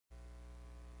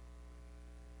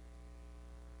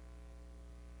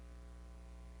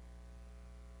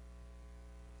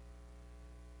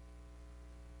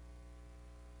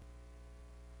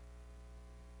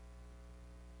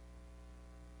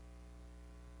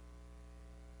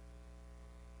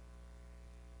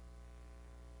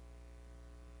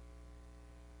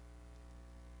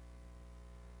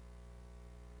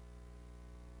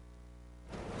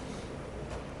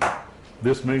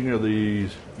This meeting of the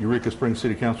Eureka Springs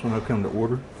City Council will now come to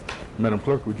order. Madam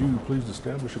Clerk, would you please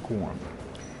establish a quorum?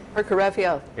 Parker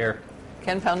Raphael. Here.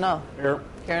 Ken Pownall. Here.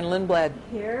 Karen Lindblad.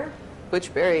 Here.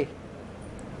 Butch Berry.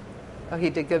 Oh, he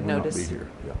did give Will notice. not be here.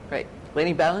 Yeah. Right.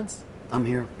 Laney Balance. I'm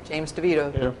here. James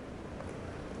DeVito. Here.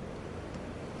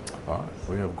 All right,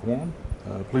 we have a quorum.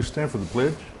 Please stand for the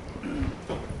pledge.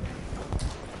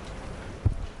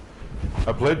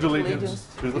 I pledge allegiance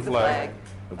to the flag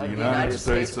of the United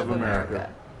States of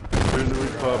America, to the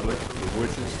republic for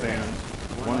which it stands,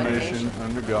 one nation,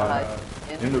 under God,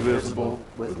 indivisible,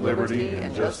 with liberty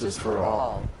and justice for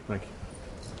all. Thank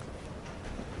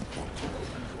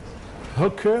you.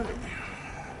 Okay.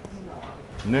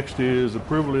 Next is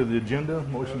approval of the agenda.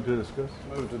 Motion to discuss.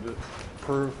 Move to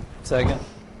approve. Second.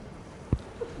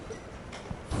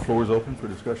 Floor is open for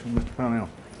discussion. Mr. Pownell.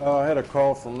 I had a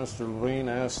call from Mr. Levine,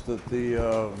 asked that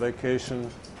the vacation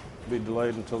be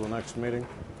delayed until the next meeting.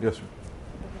 Yes, sir.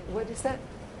 What is that?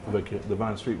 The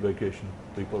Vine Street vacation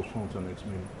be postponed until next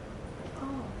meeting. Oh.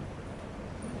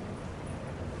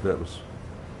 That was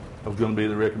going to be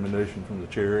the recommendation from the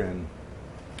chair, and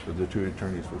the two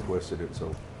attorneys requested it,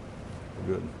 so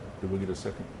we're good. Did we get a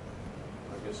second?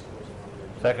 I guess it wasn't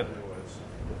on the Second. anyways.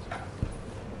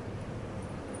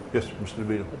 Yes, Mr.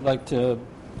 DeVito. I'd like to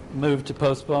move to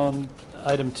postpone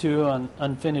item 2 on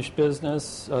unfinished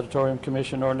business, Auditorium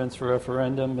Commission ordinance for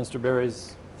referendum. Mr.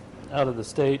 Berry's out of the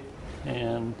state,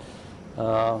 and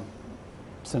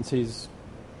since he's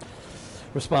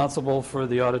responsible for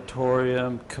the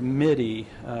auditorium committee,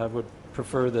 I would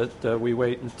prefer that we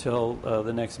wait until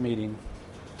the next meeting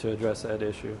to address that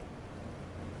issue.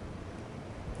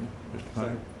 Mr.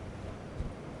 Pine.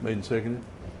 Made and seconded.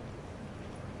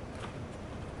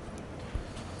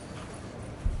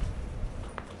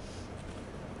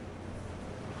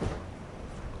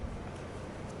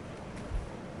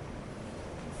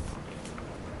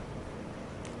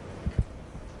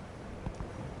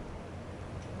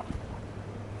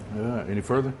 Any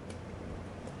further?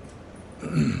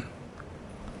 Mr.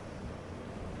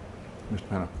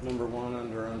 Panna. Number 1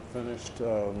 under unfinished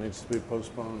needs to be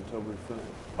postponed until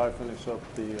I finish up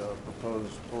the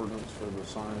proposed ordinance for the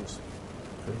signs.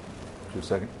 Okay. Is there a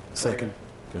second? Second.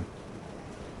 Okay.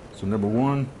 So number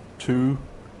 1, 2,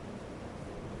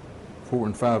 4,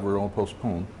 and 5 are all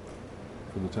postponed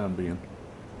for the time being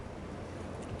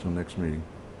until next meeting.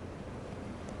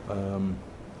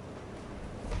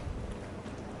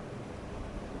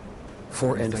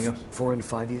 4 Anything else? 4 and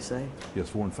 5, you say? Yes,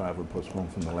 4 and 5 were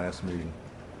postponed from the last meeting.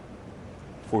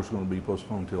 4 is going to be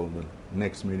postponed until the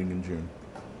next meeting in June,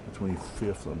 the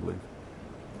 25th, I believe.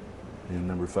 And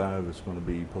number 5 is going to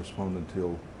be postponed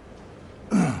until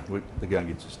the guy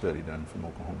gets a study done from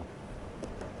Oklahoma.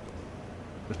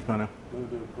 Mr. Pennell? Move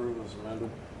to approve as amended.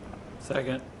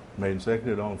 Second. Made and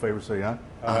seconded. All in favor say aye.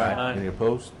 Aye. Any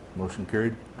opposed? Motion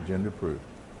carried. Agenda approved.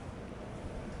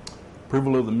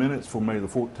 Approval of the minutes for May the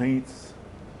 14th,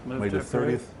 Move May to the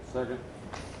approve. 30th, Second.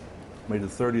 May the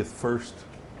 30th first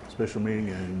special meeting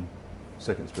and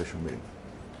second special meeting.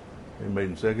 Okay, made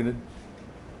and seconded.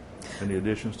 Any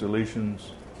additions, deletions,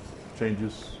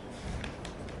 changes?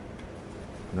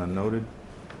 None noted.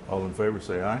 All in favor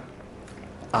say aye.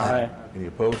 Aye. Any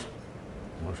opposed?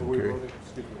 Are Motion we carried. voting,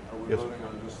 excuse me, are we Yes. voting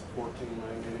on just the 14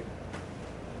 May meeting?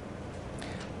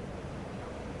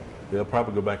 They'll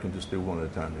probably go back and just do one at a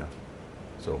time now.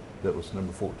 So that was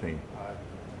number 14. Aye.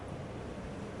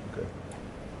 Okay.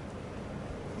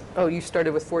 Oh, you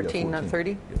started with Yeah, 14, not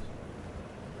 30? Yes.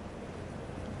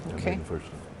 Yeah, Okay. May the first.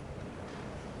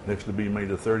 Next will be May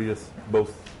the 30th,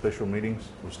 both special meetings.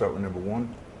 We'll start with number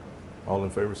 1. All in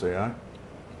favor say aye.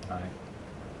 Aye.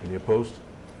 Any opposed?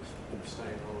 Abstain, I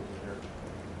wasn't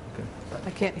Okay.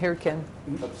 I can't hear Ken.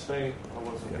 here. Abstain, I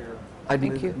wasn't Yeah. here. I'd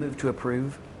Thank you. move to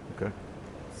approve. Okay.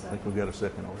 I think we got a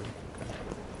second already. Okay.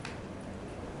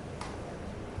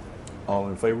 All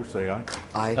in favor say aye.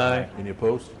 Aye. Aye. Any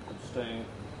opposed? Abstain.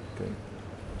 Okay.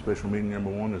 Special meeting number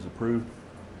 1 is approved.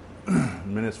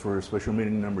 Minutes for special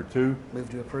meeting number 2. Move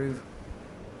to approve.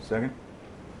 Second.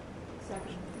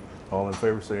 Second. All in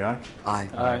favor say aye. Aye.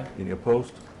 Aye. Any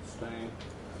opposed? Abstain.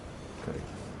 Okay.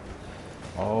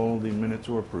 All the minutes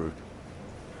are approved.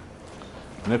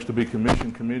 Next will be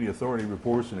commission, committee, authority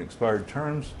reports, and expired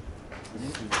terms.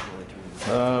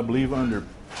 I believe under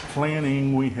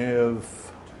planning we have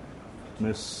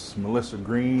Miss Melissa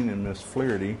Greene and Miss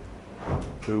Flaherty,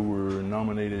 who were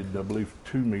nominated, I believe,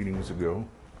 2 meetings ago.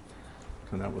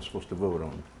 And that was supposed to vote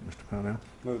on. Mr. Pownell?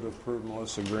 Move to approve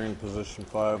Melissa Greene, position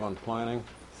 5 on planning.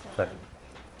 Second.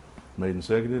 Made and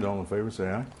seconded. All in favor say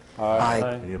aye. Aye.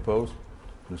 Aye. Any opposed?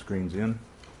 Ms. Green's in.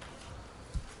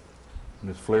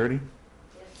 Ms. Flaherty?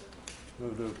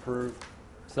 Move to approve.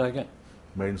 Second.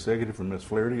 Made and seconded from Ms.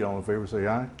 Flaherty. All in favor say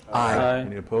aye. Aye.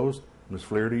 Any opposed? Ms.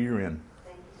 Flaherty, you're in.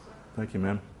 Thank you,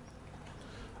 ma'am.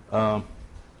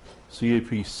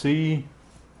 CAPC.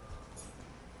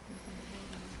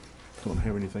 Don't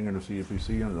have anything under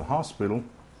CAPC. Under the hospital,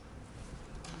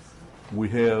 we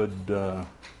had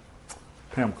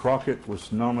Pam Crockett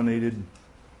was nominated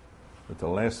at the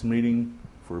last meeting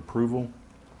for approval.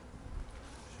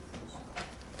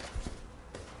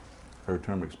 Her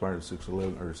term expired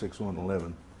 6/11 or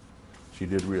 6/1/11. She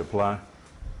did reapply.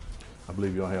 I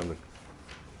believe y'all have the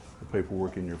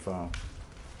paperwork in your file.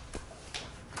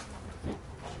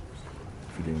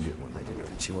 If you didn't get one, I didn't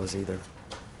think she was either.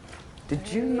 Did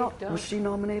you not? Was she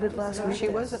nominated last week? She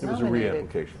wasn't it was a nominated.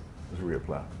 reapplication. It was a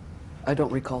reapply. I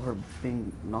don't recall her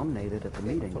being nominated at the I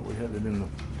meeting. thought we had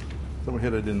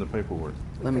it in the paperwork.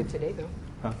 Let me. Today, though.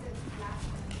 Huh?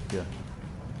 Yeah.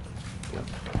 Yeah.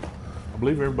 I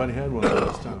believe everybody had one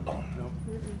last time. No,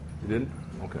 You didn't?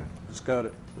 Okay. just got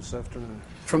it this afternoon.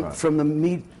 From the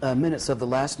minutes of the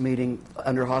last meeting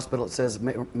under hospital, it says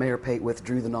Mayor Pate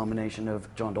withdrew the nomination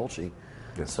of John Dolce.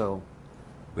 Yes. So,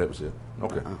 That was it.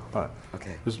 Okay. All right.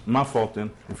 okay. It's my fault then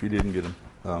if you didn't get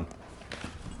them.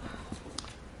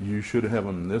 You should have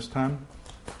them this time,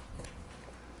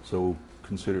 so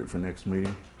consider it for next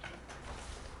meeting.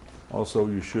 Also,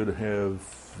 you should have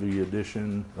the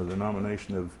addition or the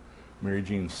nomination of Mary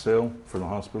Jean Sell for the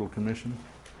Hospital Commission.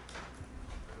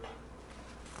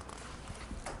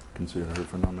 Consider her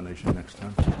for nomination next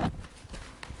time.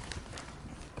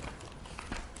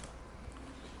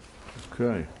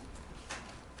 Okay.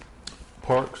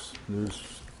 Parks,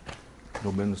 there's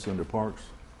no business under Parks.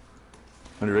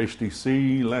 Under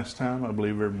HDC, last time, I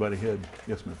believe everybody had,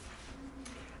 yes, ma'am.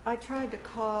 I tried to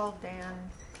call Dan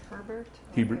Hebert.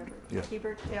 Hebert, yes.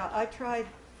 Hebert, yeah, I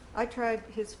tried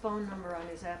his phone number on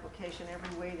his application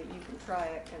every way that you can try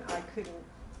it, and I couldn't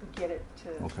get it to,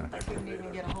 Okay. I couldn't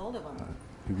even get a hold of him.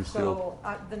 He was still,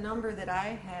 So the number that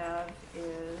I have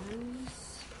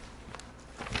is,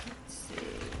 let's see,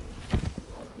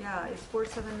 yeah, it's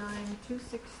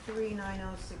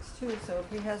 479-263-9062. So if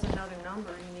he has another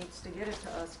number, he needs to get it to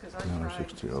us because I tried.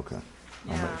 962, okay.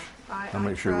 Yeah, I'll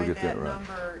make sure we get that right. I tried that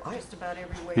number just about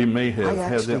every way. He may I have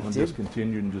had actually that one did-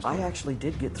 discontinued and just. I actually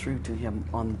did get through to him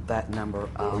on that number.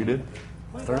 You did?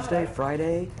 Thursday,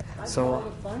 Friday. I So, called a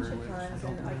bunch of times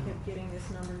and I kept getting this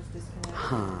number's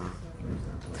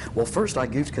disconnected. well, first I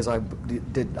goofed because I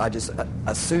just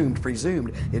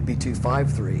presumed it'd be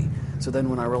 253. So then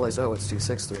when I realized, oh, it's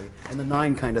 263, and the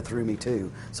 9 kind of threw me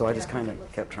too. So I just kind of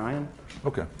kept trying.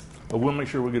 Okay. Well, we'll make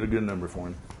sure we get a good number for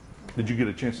him. Did you get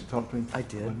a chance to talk to him? I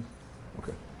did.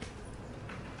 Okay.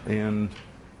 And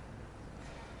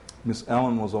Miss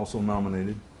Allen was also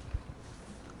nominated.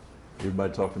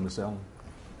 Everybody talk to Miss Allen?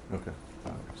 Okay.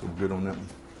 All right. So we're good on that one.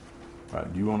 All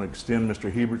right. Do you want to extend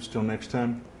Mr. Hebert's till next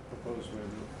time? Propose we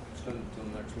extend it to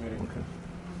the next meeting. Okay.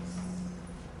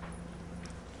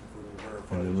 We'll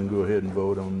verify And then this. we can go ahead and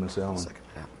vote on Miss Allen. Second,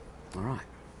 yeah. All right.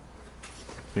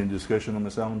 Any discussion on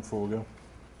Miss Allen before we go?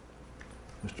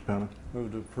 Mr. Penna?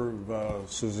 Move to approve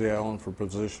Susie Allen for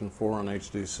position 4 on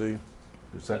HDC.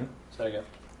 Your second? Second.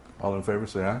 All in favor,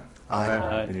 say aye.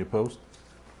 Aye. Any opposed?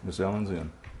 Miss Allen's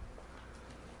in.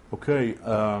 Okay,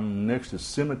 next is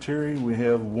cemetery. We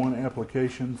have one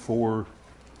application for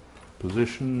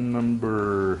position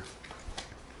number,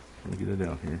 let me get it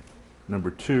out here, number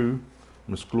 2,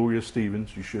 Miss Gloria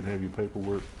Stevens. You should have your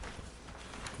paperwork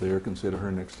there. Consider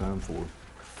her next time for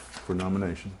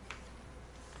nomination.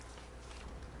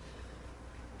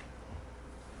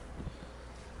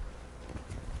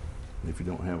 If you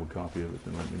don't have a copy of it,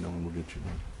 then let me know and we'll get you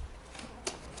one.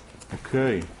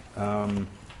 Okay.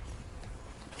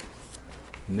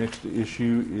 Next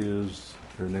issue is,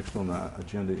 or next on the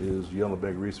agenda is Yellow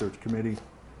Bag Research Committee.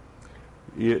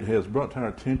 It has brought to our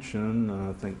attention,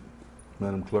 I think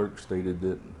Madam Clerk stated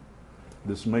that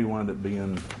this may wind up being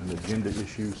an agenda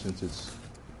issue since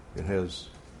it has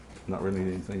not really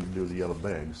anything to do with the yellow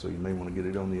bag, so you may want to get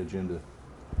it on the agenda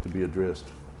to be addressed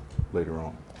later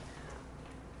on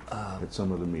at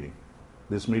some other meeting.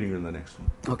 This meeting or the next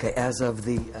one. Okay, as of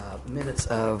the minutes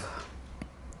of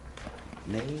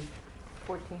May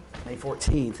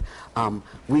 14th,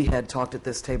 we had talked at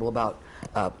this table about,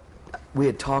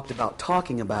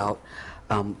 talking about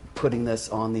putting this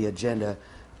on the agenda,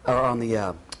 or on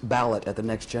the ballot at the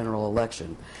next general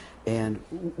election. And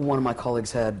one of my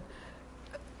colleagues had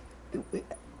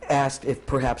asked if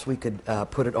perhaps we could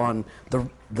put it on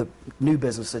the new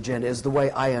business agenda, is the way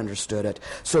I understood it,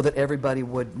 so that everybody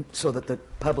would, so that the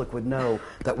public would know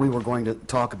that we were going to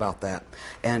talk about that.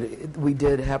 And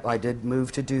I did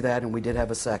move to do that, and we did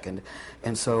have a second.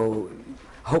 And so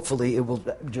hopefully it will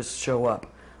just show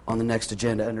up on the next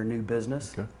agenda under new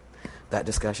business, that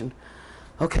discussion.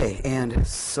 Okay, and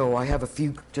so I have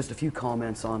just a few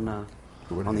comments on the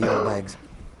yellow bags.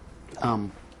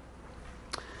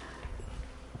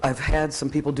 I've had some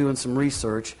people doing some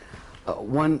research.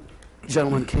 One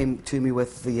gentleman came to me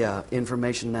with the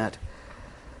information that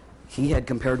he had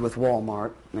compared with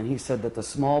Walmart, and he said that the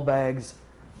small bags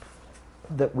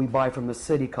that we buy from the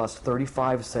city cost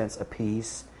 35 cents a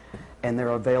piece, and they're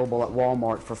available at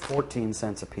Walmart for 14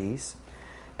 cents a piece.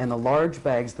 And the large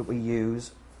bags that we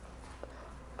use,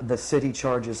 the city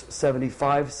charges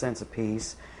 75 cents a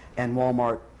piece, and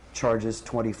Walmart charges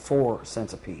 24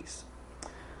 cents a piece.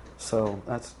 So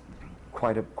that's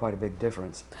quite a big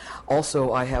difference.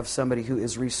 Also, I have somebody who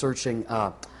is researching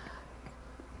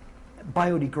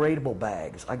biodegradable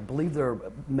bags. I believe they're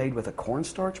made with a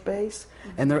cornstarch base,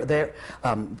 and they're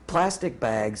plastic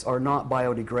bags are not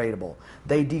biodegradable.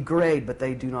 They degrade, but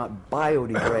they do not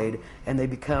biodegrade, and they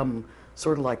become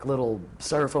sort of like little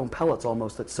styrofoam pellets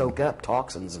almost that soak up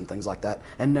toxins and things like that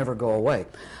and never go away.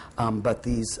 But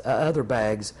these other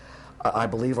bags, I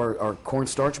believe, are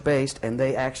cornstarch based, and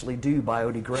they actually do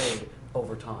biodegrade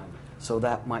over time. So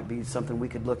that might be something we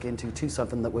could look into too,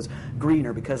 something that was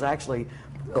greener, because actually,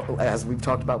 as we've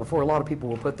talked about before, a lot of people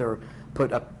will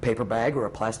put a paper bag or a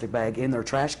plastic bag in their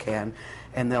trash can,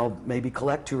 and they'll maybe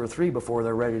collect 2 or 3 before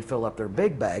they're ready to fill up their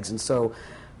big bags. And so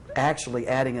actually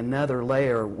adding another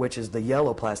layer, which is the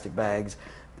yellow plastic bags,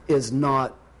 is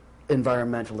not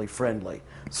environmentally friendly.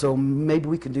 So maybe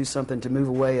we can do something to move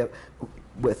away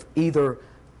with either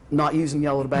not using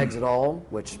yellow bags at all,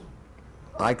 which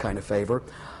I kind of favor,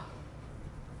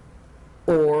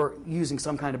 or using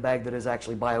some kind of bag that is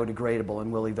actually biodegradable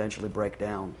and will eventually break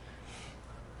down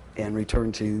and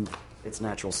return to its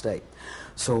natural state.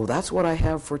 So that's what I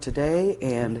have for today,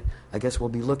 and I guess we'll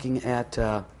be looking at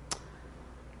a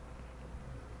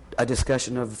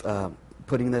discussion of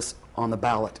putting this on the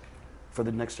ballot for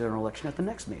the next general election at the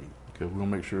next meeting. Okay, we'll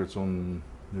make sure it's on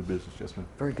new business, yes, ma'am.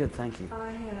 Very good, thank you.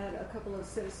 I had a couple of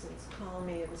citizens call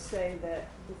me and say that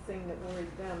the thing that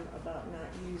worried them about not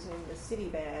using the city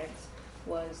bags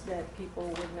was that people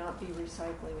would not be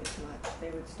recycling as much.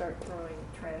 They would start throwing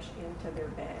trash into their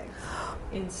bags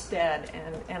instead.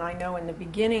 And I know in the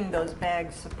beginning those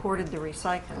bags supported the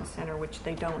recycling center, which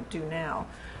they don't do now.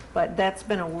 But that's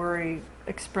been a worry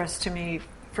expressed to me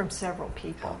from several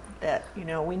people, that, you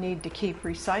know, we need to keep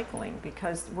recycling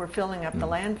because we're filling up the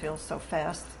landfills so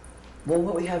fast. Well,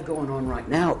 what we have going on right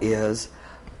now is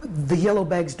the yellow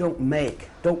bags don't make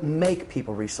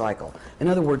people recycle. In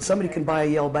other words, somebody can buy a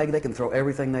yellow bag, they can throw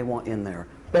everything they want in there,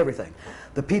 everything.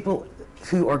 The people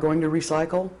who are going to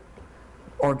recycle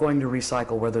are going to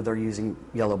recycle whether they're using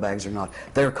yellow bags or not.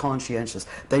 They're conscientious.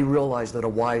 They realize that a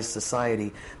wise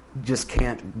society just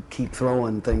can't keep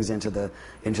throwing things into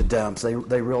dumps.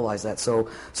 They realize that. So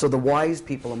the wise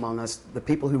people among us, the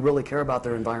people who really care about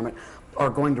their environment, are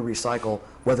going to recycle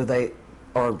whether they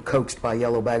are coaxed by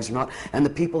yellow bags or not. And the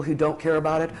people who don't care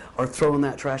about it are throwing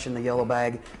that trash in the yellow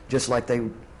bag just like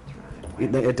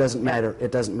it doesn't matter.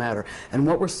 It doesn't matter. And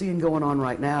what we're seeing going on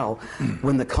right now,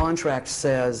 when the contract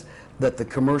says that the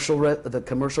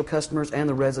commercial customers and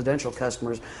the residential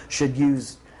customers should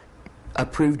use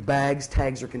approved bags,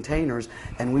 tags, or containers,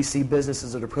 and we see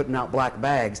businesses that are putting out black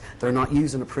bags. They're not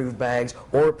using approved bags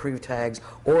or approved tags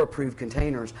or approved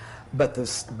containers, but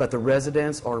the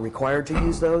residents are required to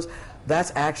use those.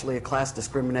 That's actually a class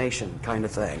discrimination kind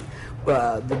of thing.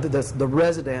 The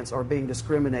residents are being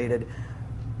discriminated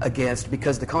against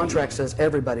because the contract says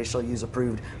everybody shall use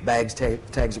approved bags,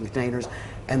 tags, and containers,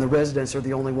 and the residents are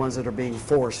the only ones that are being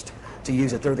forced to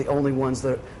use it. They're the only ones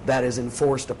that is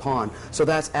enforced upon. So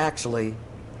that's actually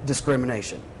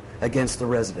discrimination against the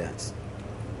residents.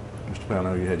 Mr.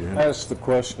 Powell, you had your hand I up. asked the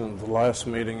question at the last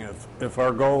meeting, if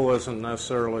our goal isn't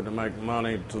necessarily to make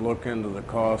money, to look into the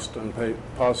cost and pay,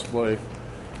 possibly,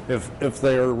 if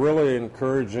they are really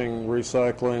encouraging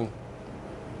recycling,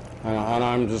 and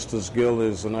I'm just as guilty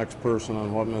as the next person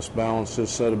on what Ms. Balance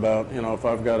just said about, you know, if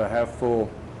I've got a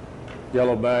half-full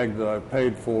yellow bag that I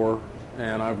paid for,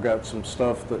 and I've got some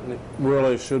stuff that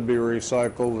really should be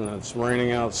recycled, and it's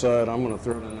raining outside, I'm going to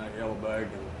throw it in that yellow bag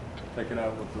and take it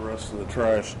out with the rest of the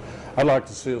trash. I'd like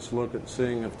to see us look at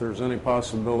seeing if there's any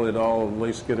possibility at all of at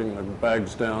least getting the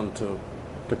bags down to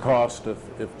cost,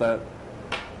 if that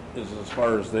is as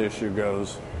far as the issue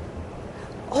goes.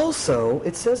 Also,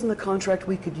 it says in the contract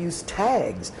we could use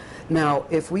tags. Now,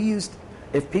 if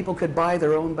people could buy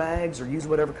their own bags or use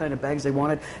whatever kind of bags they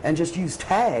wanted and just use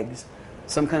tags,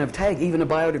 some kind of tag, even a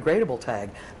biodegradable tag,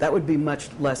 that would be much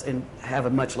less and have a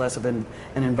much less of an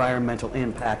environmental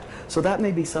impact. So that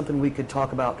may be something we could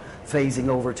talk about phasing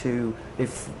over to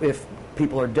if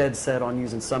people are dead set on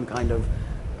using some kind of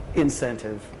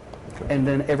incentive, and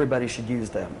then everybody should use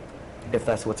them if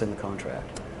that's what's in the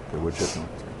contract. Okay, we're checking.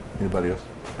 Anybody else?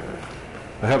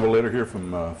 I have a letter here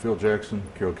from Phil Jackson,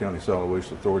 Carroll County Solid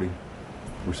Waste Authority.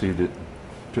 Received it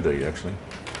today, actually.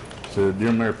 Said,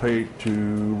 Dear Mayor Pate,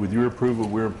 with your approval,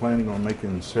 we're planning on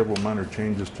making several minor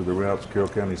changes to the routes Carroll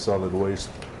County Solid Waste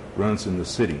runs in the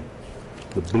city.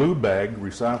 The blue bag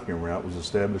recycling route was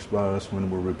established by us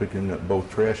when we were picking up both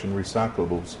trash and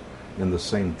recyclables in the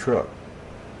same truck.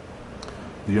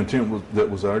 The intent was that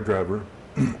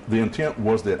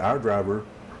our driver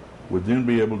would then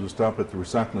be able to stop at the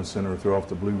recycling center and throw off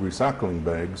the blue recycling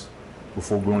bags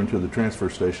before going to the transfer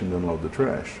station to unload the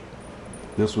trash.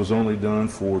 This was only done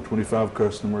for 25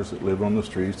 customers that live on the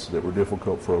streets that were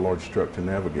difficult for a large truck to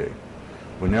navigate.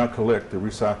 We now collect the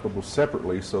recyclables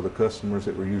separately, so the customers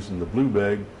that were using the blue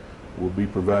bag will be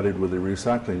provided with a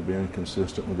recycling bin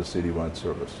consistent with the citywide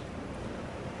service.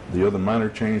 The other minor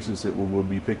change is that we will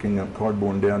be picking up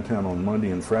cardboard downtown on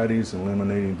Monday and Fridays and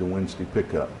eliminating the Wednesday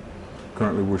pickup.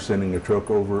 Currently, we're sending a truck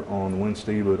over on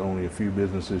Wednesday, but only a few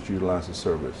businesses utilize the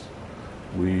service.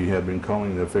 We have been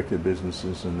calling the affected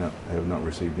businesses and have not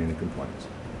received any complaints.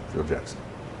 Phil Jackson.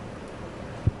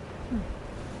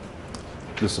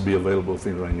 This will be available if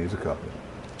anybody needs a copy.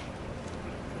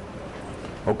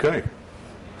 Okay.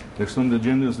 Next on the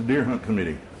agenda is the Deer Hunt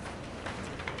Committee.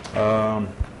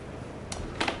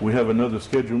 We have another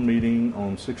scheduled meeting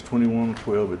on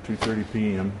 6/21/12 at 2:30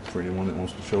 p.m. for anyone that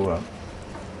wants to show up.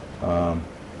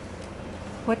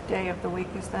 What day of the week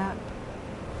is that?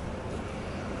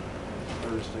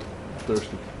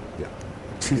 Thursday. Yeah.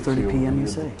 2:30 p.m. you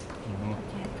say? I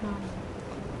can't come.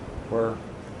 Where?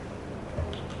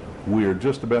 We are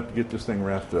just about to get this thing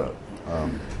wrapped up.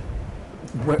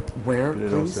 Where, Did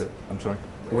it all please? set? I'm sorry?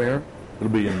 Where? It'll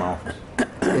be in my office.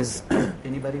 Is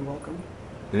anybody welcome?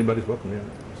 Anybody's welcome, yeah.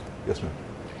 Yes, ma'am.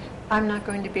 I'm not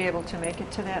going to be able to make it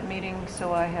to that meeting,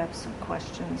 so I have some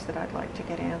questions that I'd like to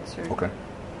get answered. Okay.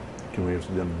 Can we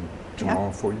answer them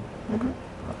tomorrow for you? Okay. All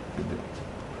right, good deal.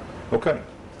 Okay.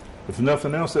 If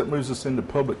nothing else, that moves us into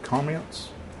public comments.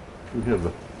 We have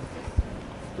the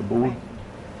board.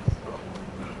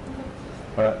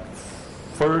 All right.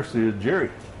 First is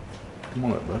Jerry. Come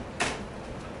on up, bud.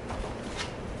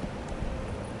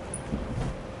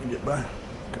 You get by?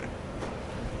 Okay.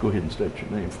 Go ahead and state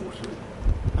your name for us.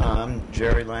 I'm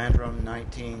Jerry Landrum,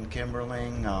 19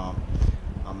 Kimberling.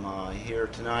 I'm here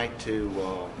tonight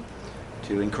to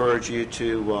encourage you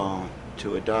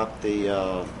to adopt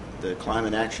the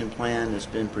climate action plan that's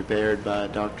been prepared by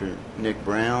Dr. Nick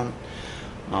Brown.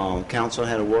 Council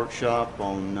had a workshop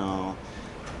on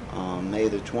May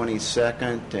the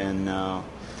 22nd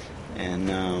and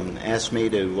asked me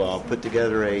to put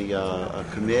together a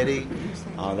committee.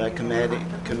 That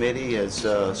committee has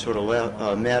sort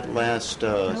of met last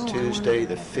Tuesday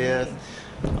the 5th.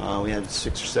 We had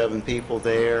 6 or 7 people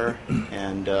there,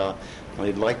 and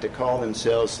they'd like to call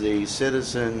themselves the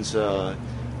Citizens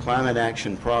Climate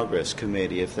Action Progress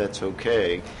Committee, if that's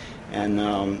okay. And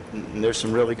there's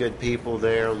some really good people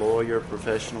there, lawyer,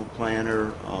 professional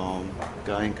planner,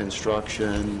 guy in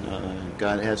construction,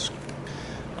 guy that has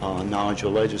knowledge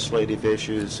of legislative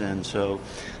issues, and so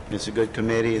it's a good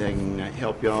committee. They can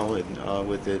help y'all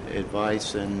with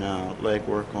advice and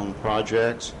legwork on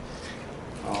projects.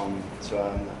 So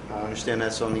I understand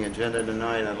that's on the agenda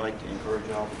tonight. I'd like to encourage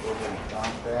y'all to go ahead and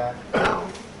adopt that.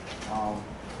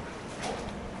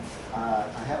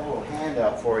 I have a little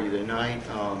handout for you tonight.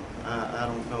 I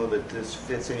don't know that this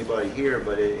fits anybody here,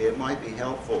 but it might be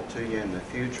helpful to you in the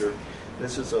future.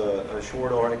 This is a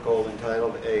short article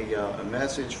entitled A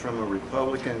Message from a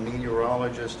Republican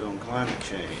Meteorologist on Climate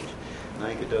Change. I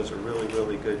think it does a really,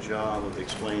 really good job of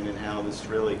explaining how this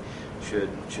really should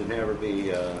never be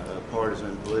a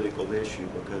partisan political issue,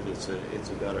 because it's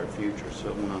about our future. So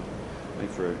I want to wait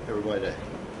for everybody to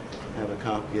have a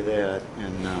copy of that.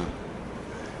 And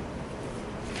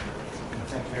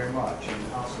thank you very much.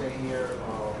 And I'll stay here to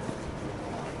help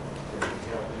in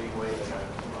any way that I can.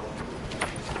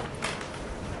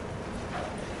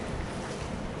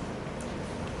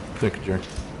 Thank you, Jerry.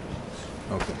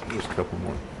 Okay, just a couple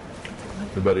more.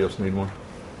 Anybody else need one?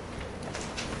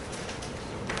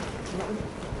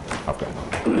 Okay.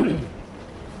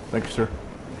 Thank you, sir.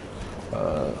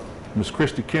 Miss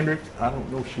Christy Kendrick, I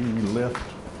don't know if she left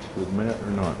with Matt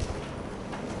or not.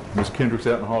 Ms. Kendrick's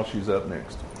out in the hall. She's up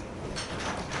next.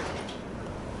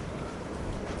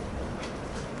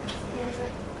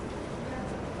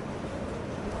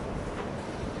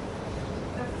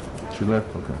 She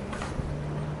left? Okay.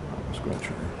 Scratch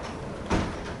her.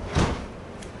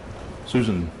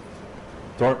 Susan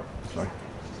Tharp? Sorry.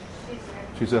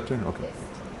 She's up there? Okay.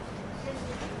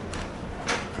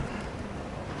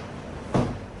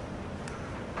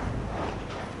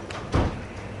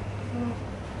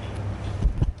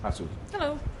 Hi, Susan.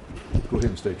 Hello. Go ahead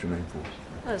and state your name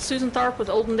for us. Susan Tharp with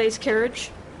Olden Days Carriage.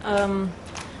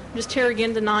 Just here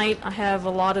again tonight. I have a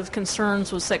lot of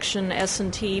concerns with section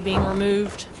S&T being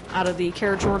removed out of the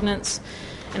carriage ordinance,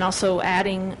 and also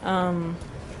adding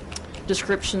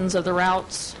descriptions of the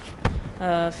routes.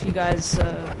 If you guys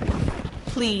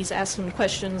please ask some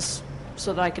questions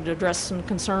so that I could address some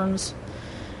concerns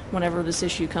whenever this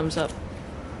issue comes up.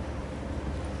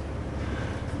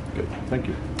 Good. Thank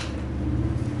you.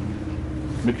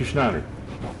 Mickey Schneider.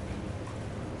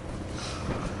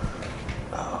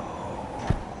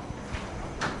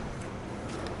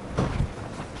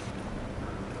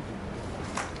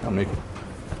 Hi, Mickey.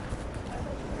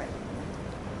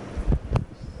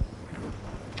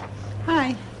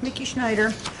 Hi, Mickey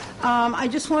Schneider. I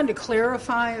just wanted to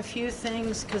clarify a few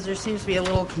things because there seems to be a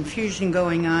little confusion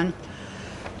going on.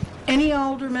 Any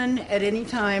alderman at any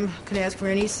time can ask for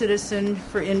any citizen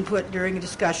for input during a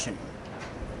discussion.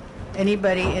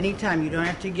 Anybody, anytime. You don't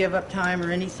have to give up time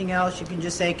or anything else. You can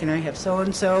just say, can I have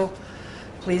so-and-so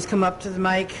please come up to the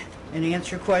mic and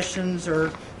answer questions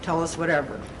or tell us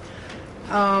whatever.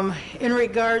 In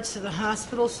regards to the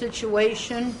hospital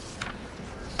situation,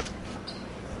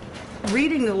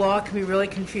 reading the law can be really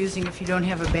confusing if you don't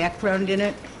have a background in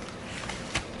it.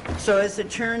 So as it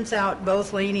turns out,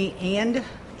 both Laney and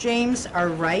James are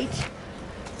right.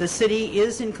 The city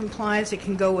is in compliance. It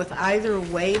can go with either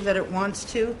way that it wants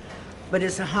to, but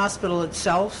is the hospital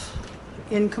itself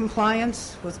in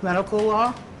compliance with medical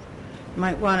law? You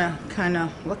might want to kind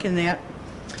of look in that.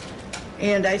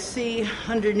 And I see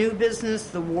under new business,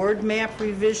 the ward map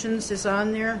revisions is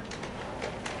on there.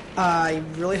 I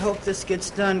really hope this gets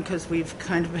done because we've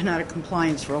kind of been out of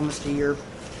compliance for almost a year.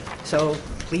 So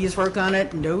please work on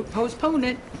it and don't postpone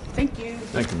it. Thank you.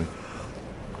 Thank you, Mickey.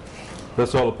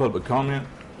 That's all the public comment.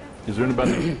 Is there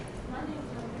anybody?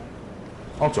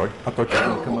 Oh, I'm sorry. I thought you were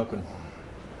going to come up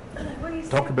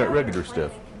and talk about regular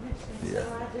stuff. Yeah.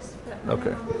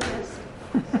 Okay.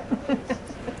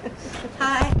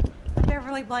 Hi,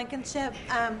 Beverly Blankenship.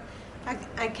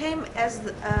 I came as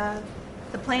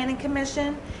the Planning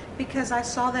Commission because I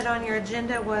saw that on your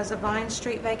agenda was a Vine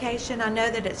Street vacation. I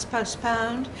know that it's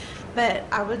postponed, but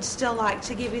I would still like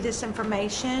to give you this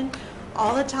information.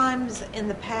 All the times in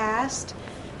the past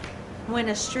when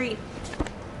a street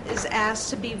is asked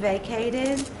to be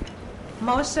vacated,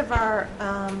 most of our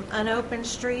unopened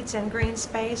streets and green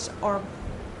space are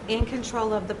in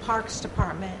control of the Parks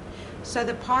Department. So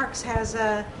the Parks has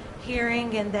a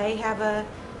hearing and they have a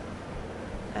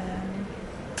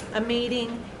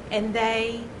meeting and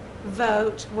they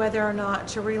vote whether or not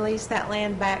to release that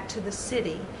land back to the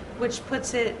city, which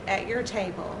puts it at your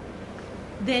table.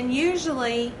 Then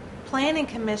usually Planning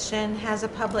Commission has a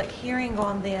public hearing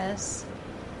on this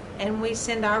and we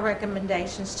send our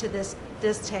recommendations to this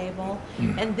table,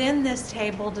 and then this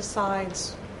table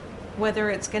decides whether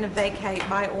it's going to vacate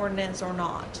by ordinance or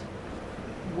not,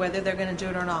 whether they're going to do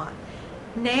it or not.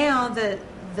 Now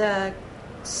the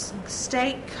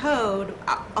state code,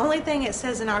 only thing it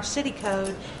says in our city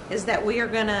code is that we are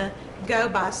going to go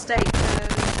by state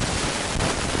code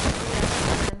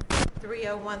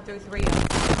 301 through 305.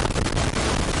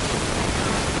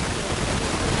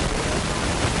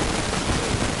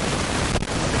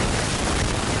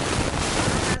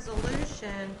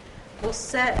 Will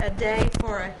set a day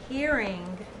for a hearing,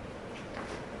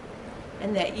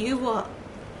 and that you will,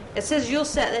 it says you'll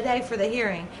set the day for the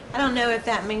hearing. I don't know if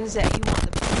that means that you want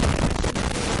the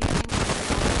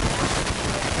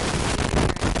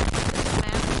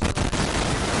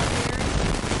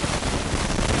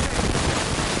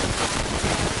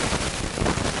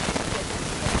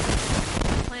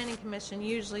Planning Commission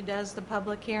usually does the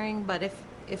public hearing, but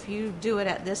if you do it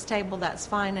at this table, that's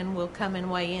fine, and we'll come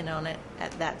and weigh in on it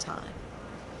at that time.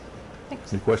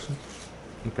 Thanks. Any questions?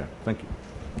 Okay, thank you.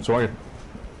 Sorry,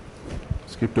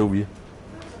 skipped over you.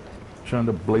 Trying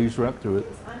to blaze right through it.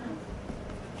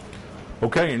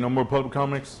 Okay, no more public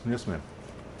comments? Yes, ma'am.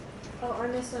 Oh, I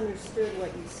misunderstood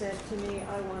what you said to me.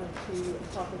 I wanted to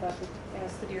talk about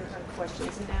ask the deer hunt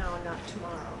questions now, not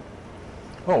tomorrow.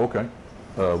 Oh, okay.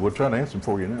 We'll try to answer them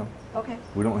for you now. Okay.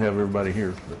 We don't have everybody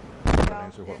here, but we'll try to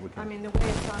answer what we I can. mean, the way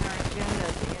it's on our agenda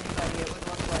to anybody, it would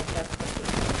look like that's what we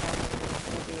have.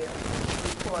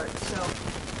 short. So,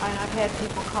 and I've had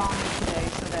people call me today,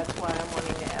 so that's why I'm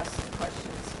wanting to ask some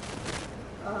questions.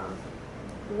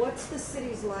 What's the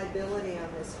city's liability on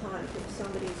this hunt if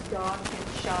somebody's dog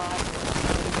gets shot or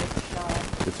somebody gets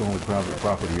shot? It's only private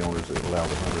property owners that allow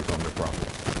the hunters on their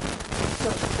property. So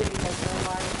the city has no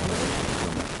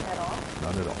liability at all?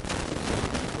 Not at all.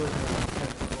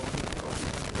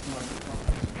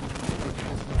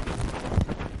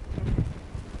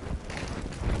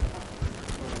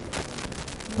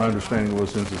 My understanding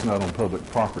was since it's not on public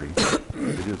property,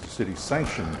 it is a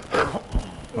city-sanctioned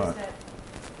hunt.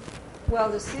 Well,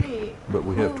 the city... But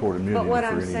we have tort immunity But what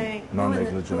for I'm any saying,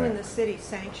 non-negligent who in the act. city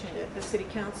sanctioned it? The city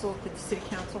council? Did the city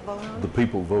council vote on The it?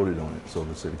 people voted on it, so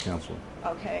the city council.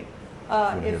 Okay.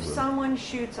 have If a- someone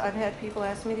shoots, I've had people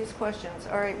ask me these questions.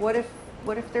 All right, what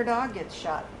if their dog gets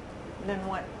shot? Then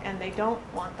what? And they don't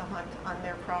want the hunt on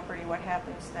their property. What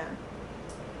happens then?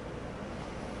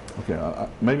 Okay,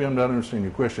 maybe I'm not understanding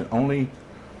your question.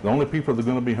 The only people that are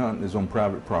going to be hunting is on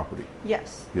private property.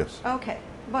 Yes. Yes. Okay,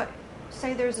 but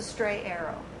say there's a stray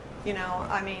arrow. You know,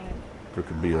 I mean, There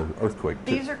could be an earthquake.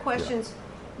 too. these are questions.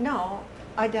 No,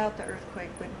 I doubt the earthquake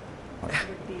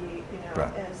would be, you know,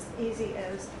 Right. as easy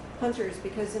as hunters,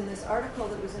 because in this article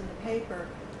that was in the paper,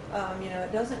 you know,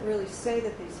 it doesn't really say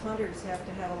that these hunters have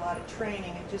to have a lot of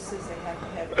training. It just says they have to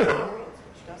have experience,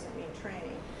 which doesn't mean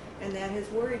training. And that has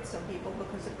worried some people,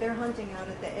 because if they're hunting out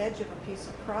at the edge of a piece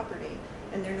of property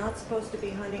and they're not supposed to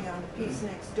be hunting on the piece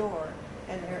next door,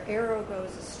 and their arrow goes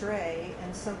astray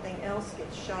and something else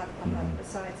gets shot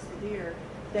besides the deer,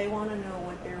 they want to know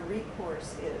what their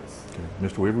recourse is. Okay.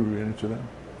 Mr. Weaver, will you answer that?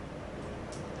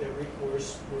 Their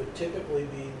recourse would typically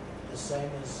be the same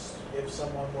as if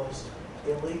someone was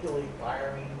illegally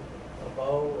firing a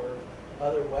bow or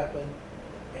other weapon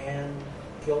and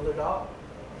killed their dog.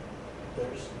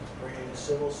 There's bringing a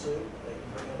civil suit, they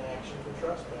can bring an action for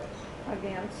trespass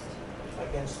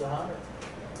against the hunter.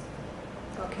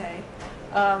 Okay.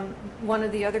 One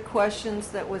of the other questions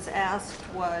that was asked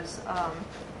was,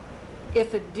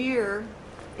 if a deer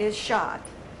is shot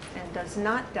and does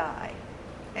not die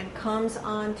and comes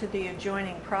onto the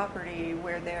adjoining property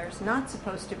where there's not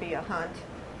supposed to be a hunt,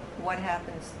 what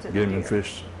happens to the Game deer? and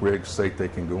Fish regs state they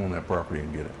can go on that property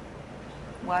and get it.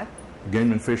 What?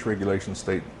 Game and Fish regulations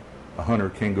state a hunter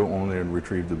can go on there and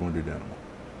retrieve the wounded animal.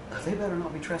 They better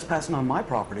not be trespassing on my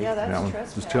property. Yeah, that's Now, I'm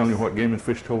trespass. just telling you what Game and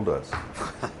Fish told us.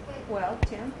 Well,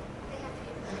 Tim?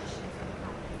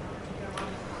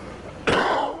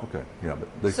 Okay, yeah, but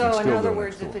they So can still in go other next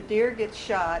words, door. if a deer gets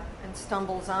shot and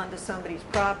stumbles onto somebody's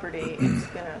property, it's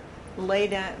going to lay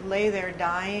there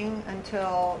dying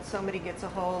until somebody gets a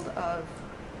hold of,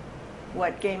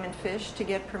 what, Game and Fish to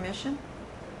get permission?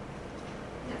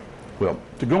 Well,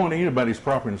 to go on anybody's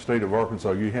property in the state of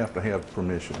Arkansas, you have to have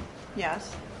permission,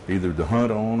 Yes, either to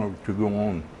hunt on or to go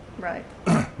on. right.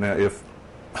 Now,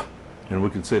 and we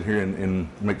could sit here and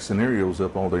make scenarios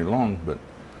up all day long, but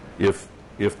if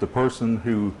the person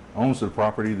who owns the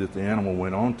property that the animal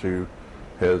went onto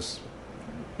has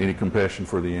any compassion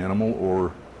for the animal,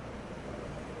 or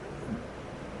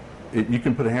you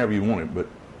can put it however you want it, but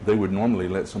they would normally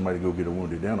let somebody go get a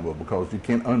wounded animal because you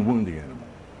can't unwound the animal.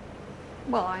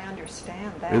 Well, I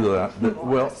understand that.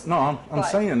 Well, no, I'm But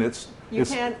saying it's You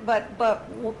can't, but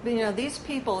you know, these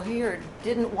people here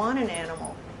didn't want an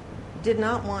animal, did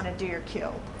not want a deer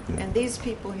killed, and these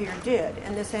people here did.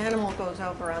 And this animal goes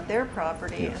over on their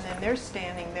property, Yes. and then they're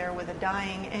standing there with a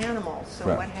dying animal. So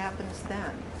Right. what happens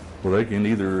then? Well, they can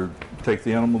either take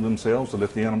the animal themselves or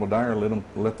let the animal die, or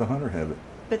let the hunter have it.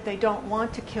 But they don't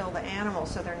want to kill the animal,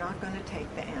 so they're not going to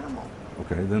take the animal.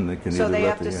 Okay, then they can So either they let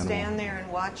have the to animal. stand there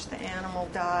and watch the animal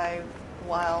die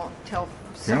till You're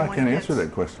someone not going to answer gets-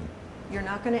 that question. You're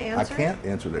not going to I answer? can't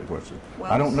answer that question.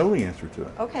 Well, I don't know the answer to it.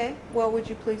 Okay, well, would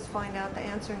you please find out the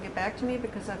answer and get back to me,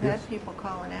 because I've Yes. had people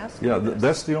call and ask Yeah, me this.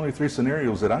 that's the only three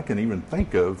scenarios that I can even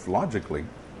think of logically.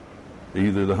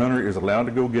 Either the hunter is allowed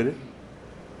to go get it,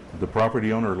 the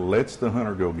property owner lets the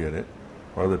hunter go get it,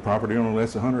 or the property owner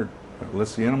lets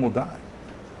the animal die.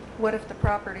 What if the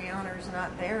property owner is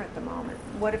not there at the moment?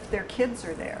 What if their kids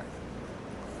are there?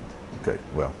 Okay,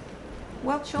 well,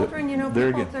 Well, children, you know, there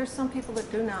people, again. there's some people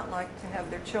that do not like to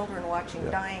have their children watching Yeah,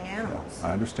 dying animals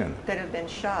I understand that. that have been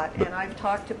shot. But- And I've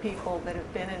talked to people that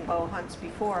have been in bow hunts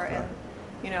before, and,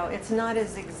 you know, it's not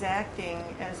as exacting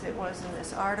as it was in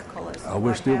this article as to I what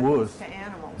wished it happens was, to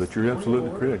animals. but you're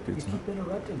absolutely correct. You It's keep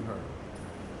interrupting her.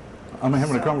 I'm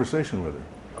having a So- conversation with her.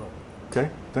 Oh,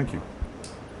 Okay, thank you.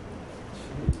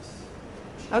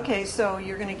 jeez. Okay, so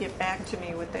you're going to get back to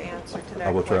me with the answer to that question.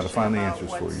 I will try to find the about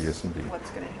answers for you, yes, indeed. What's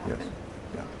going to Yes, happen.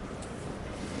 yeah.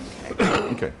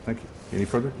 Okay, thank you. Any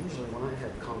further? Usually when I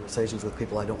have conversations with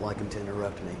people, I don't like them to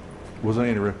interrupt me. Was I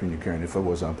interrupting you, Karen? If I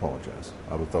was, I apologize.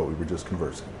 I would thought we were just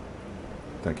conversing.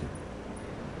 Thank you.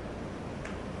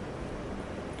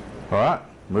 All right,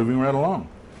 moving right along.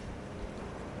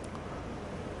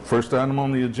 First item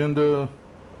on the agenda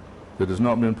that has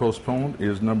not been postponed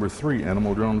is number 3,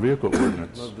 animal drawn vehicle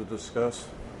ordinance. Move to discuss.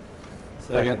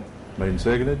 Second. Made and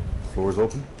seconded. Floor is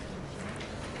open.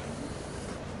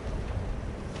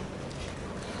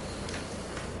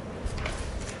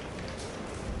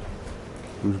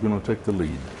 Who's going to take the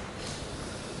lead?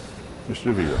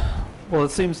 Mr. Vito. Well,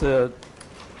 it seems that,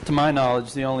 to my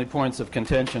knowledge, the only points of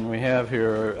contention we have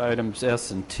here are items S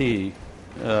and T.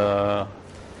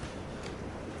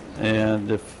 And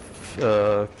if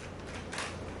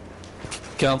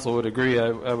council would agree,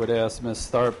 I would ask Ms.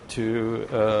 Tharp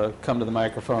to come to the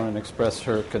microphone and express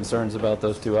her concerns about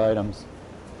those 2 items.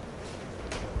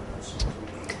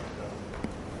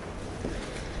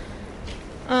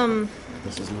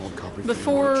 This is an old copy.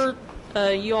 Before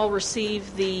you all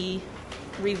receive the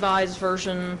revised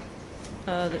version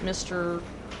that Mr.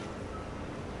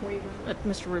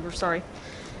 Weaver,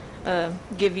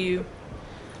 give you,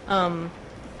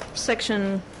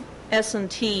 section S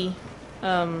and T,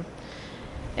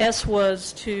 S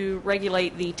was to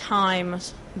regulate the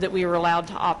times that we were allowed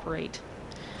to operate.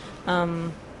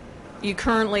 You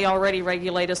currently already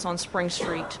regulate us on Spring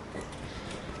Street.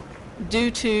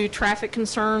 Due to traffic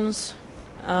concerns,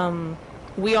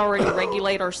 we already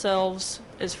regulate ourselves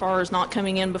as far as not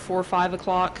coming in before 5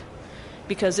 o'clock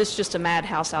because it's just a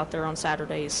madhouse out there on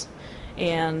Saturdays.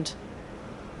 And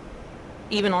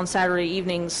even on Saturday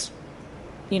evenings,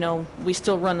 we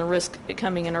still run the risk of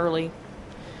coming in early.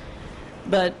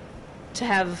 But to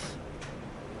have,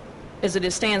 as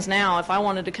it stands now, if I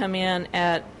wanted to come in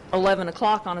at 11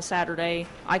 o'clock on a Saturday,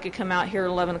 I could come out here at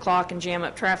 11 o'clock and jam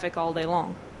up traffic all day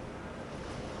long.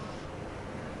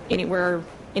 Anywhere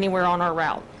on our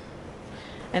route.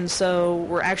 And so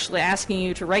we're actually asking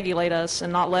you to regulate us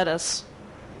and not let us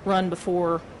run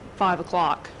before 5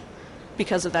 o'clock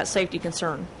because of that safety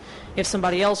concern. If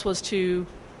somebody else was to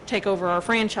take over our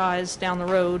franchise down the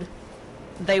road,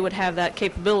 they would have that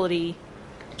capability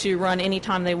to run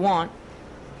anytime they want.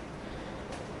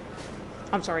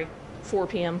 I'm sorry, 4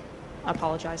 p.m. I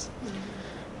apologize.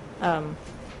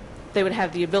 They would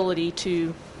have the ability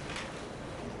to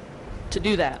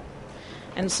do that.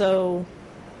 And so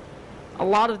a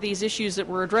lot of these issues that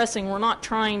we're addressing, we're not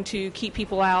trying to keep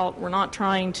people out. We're not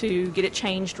trying to get it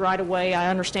changed right away. I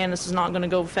understand this is not going to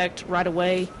go effect right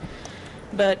away.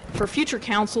 But for future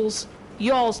councils,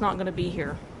 you all is not going to be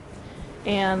here.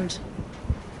 And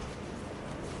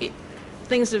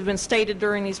things that have been stated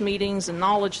during these meetings and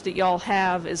knowledge that y'all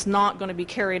have is not going to be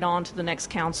carried on to the next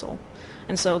council.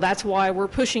 And so that's why we're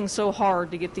pushing so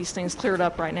hard to get these things cleared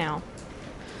up right now.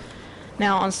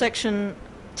 Now, on Section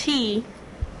T,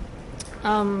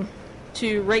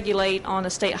 to regulate on a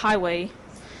state highway,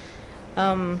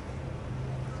 that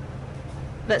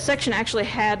section actually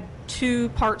had 2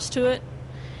 parts to it,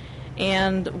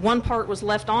 and one part was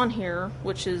left on here,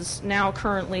 which is now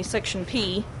currently Section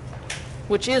P,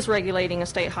 which is regulating a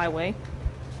state highway,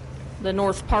 the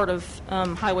north part of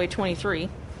Highway 23,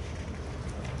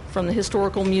 from the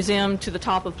Historical Museum to the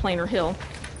top of Plainer Hill.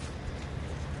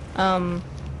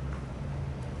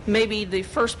 Maybe the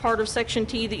first part of Section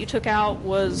T that you took out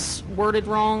was worded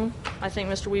wrong. I think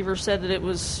Mr. Weaver said that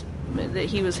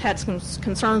he had some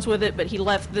concerns with it, but he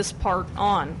left this part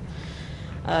on.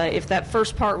 If that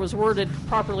first part was worded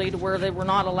properly to where they were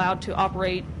not allowed to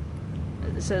operate,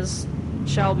 it says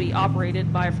shall be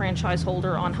operated by a franchise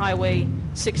holder on Highway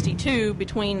 62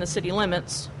 between the city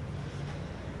limits,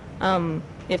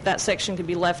 if that section could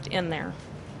be left in there.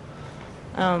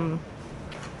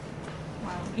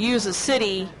 You as a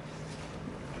city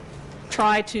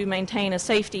try to maintain a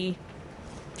safe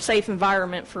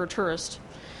environment for a tourist.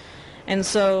 And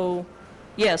so,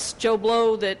 yes, Joe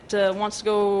Blow that wants to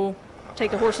go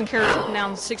take a horse and carriage up and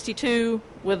down 62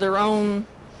 with their own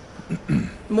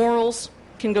morals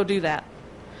can go do that.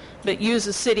 But you as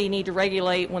a city need to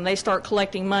regulate when they start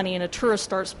collecting money and a tourist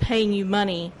starts paying you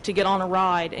money to get on a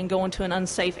ride and go into an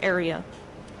unsafe area.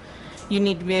 You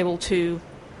need to be able to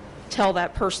tell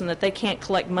that person that they can't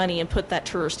collect money and put that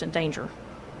tourist in danger.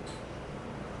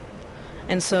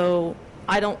 And so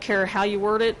I don't care how you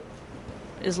word it,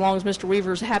 as long as Mr.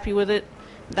 Weaver's happy with it,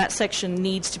 that section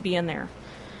needs to be in there.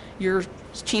 Your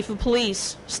chief of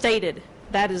police stated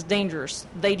that is dangerous.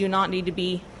 They do not need to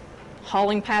be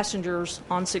hauling passengers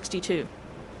on 62.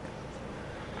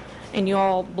 And you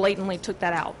all blatantly took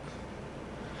that out.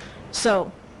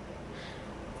 So,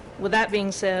 with that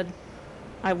being said,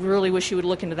 I really wish you would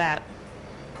look into that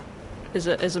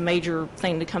as a major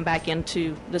thing to come back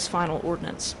into this final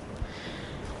ordinance.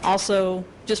 Also,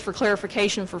 just for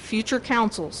clarification for future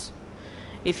councils,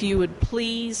 if you would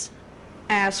please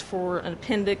ask for an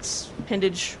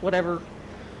appendage, whatever,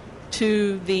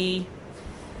 to the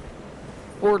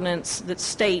ordinance that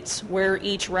states where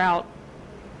each route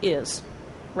is.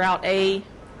 Route A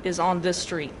is on this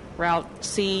street. Route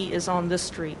C is on this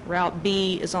street. Route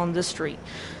B is on this street.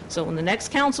 So when the next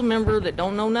council member that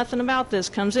don't know nothing about this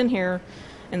comes in here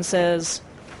and says,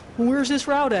 well, where's this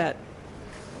route at?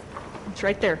 It's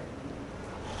right there.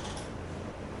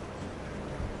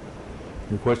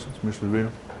 Any questions, Mr.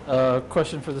 Revere?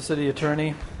 Question for the city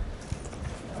attorney.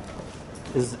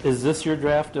 Is this your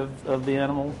draft of the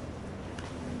animal?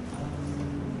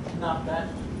 Not that,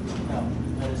 no,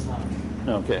 that is not.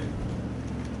 Okay.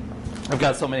 I've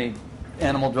got so many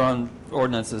animal drawn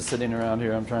ordinances sitting around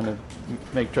here. I'm trying to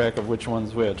make track of which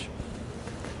one's which.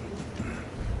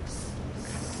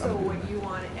 So what you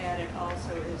want added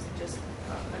also is just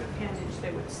an appendage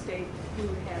that would state who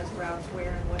has routes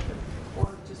where and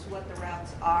or just what the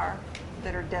routes are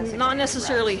that are designated. Not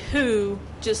necessarily routes. who,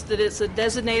 just that it's a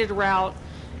designated route.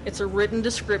 It's a written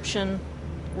description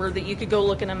where that you could go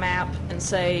look in a map and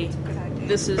say,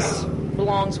 this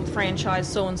belongs with franchise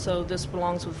so-and-so, this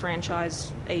belongs with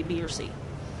franchise A, B, or C. Okay.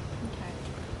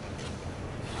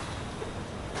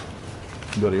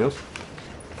 Anybody else?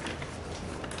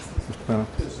 Mr. Pennell?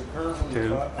 Is the current one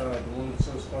the one that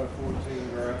says 514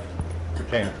 draft?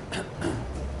 Retainer.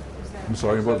 I'm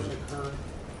sorry, Is what that was the current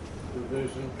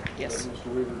revision? Yes. That Mr.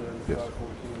 Weaver did, Yes.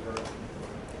 514 draft?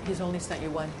 He's only sent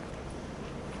you one.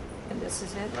 And this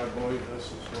is it? I believe this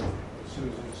is what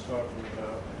Susan's talking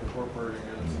about, incorporating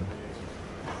into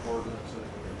the ordinance that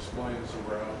explains the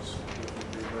routes, which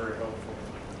would be very helpful.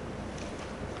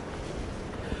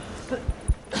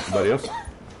 Anybody else?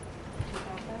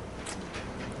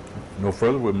 No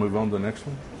further, we'll move on to the next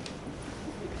one.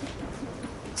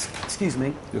 Excuse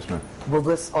me. Yes, ma'am. Will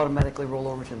this automatically roll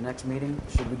over to the next meeting?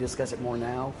 Should we discuss it more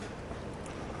now?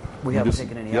 We haven't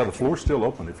taken any action. Yeah, the floor's still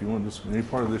open. If you want to, any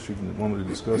part of this you want to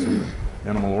discuss in the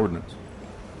animal ordinance.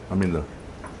 I mean the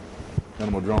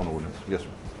animal drawn ordinance. Yes, sir.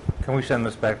 Can we send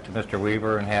this back to Mr.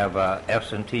 Weaver and have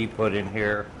S and T put in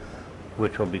here,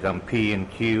 which will become P and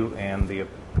Q, and the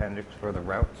appendix for the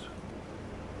routes?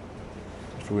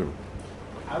 Mr. Weaver.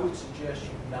 I would suggest you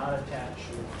not attach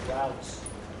your routes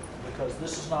because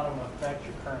this is not going to affect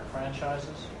your current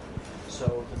franchises.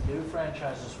 So the new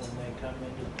franchises, when they come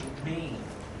into being,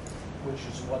 which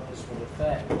is what this would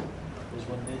affect, is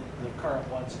when the current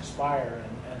ones expire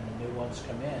and the new ones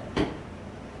come in.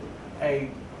 A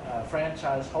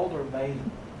franchise holder may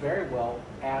very well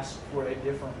ask for a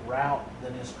different route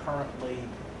than is currently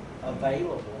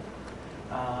available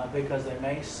because they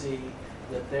may see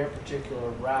that their particular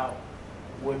route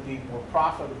would be more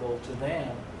profitable to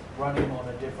them running on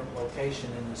a different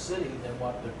location in the city than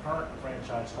what the current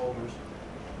franchise holders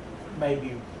may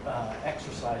be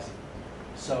exercising.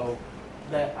 So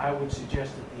that I would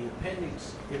suggest that the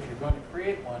appendix, if you're going to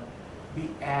create one, be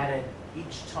added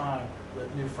each time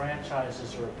that new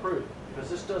franchises are approved, because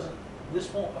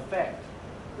this won't affect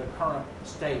the current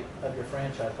state of your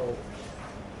franchise holders.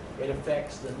 It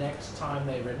affects the next time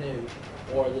they renew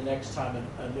or the next time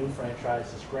a new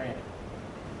franchise is granted.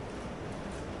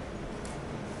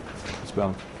 Ms.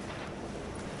 Bell.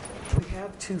 We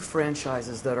have two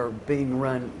franchises that are being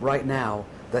run right now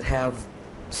that have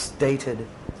stated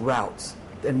routes,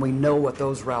 and we know what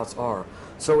those routes are.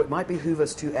 So it might behoove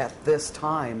us to, at this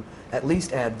time, at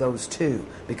least add those two,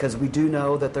 because we do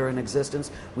know that they're in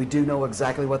existence. We do know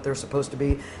exactly what they're supposed to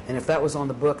be, and if that was on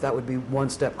the book, that would be one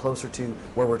step closer to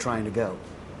where we're trying to go.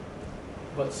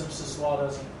 But since this law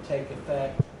doesn't take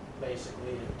effect,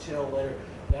 basically, until later,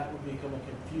 that would become a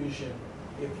confusion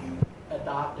if you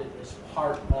adopt it as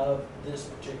part of this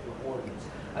particular ordinance.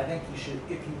 I think you should,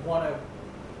 if you want to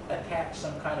attach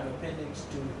some kind of appendix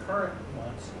to the current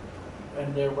ones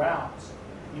and their routes,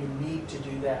 you need to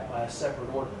do that by a separate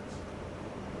ordinance.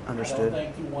 Understood. I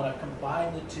don't think you want to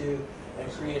combine the two and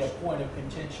create a point of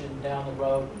contention down the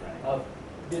road of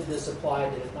did this apply,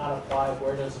 did it not apply,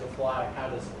 where does it apply, how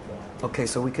does it apply? Okay,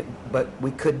 so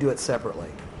we could do it separately.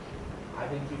 I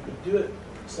think you could do it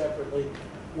separately.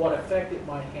 What effect it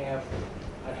might have,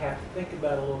 I'd have to think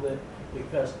about a little bit,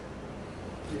 because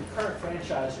your current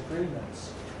franchise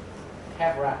agreements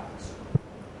have routes.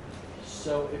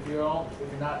 So if you're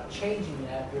not changing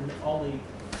that, you're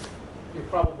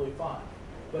probably fine.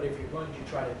 But if you're going to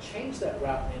try to change that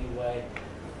route in any way,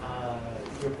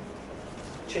 you're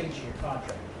changing your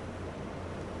contract,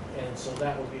 and so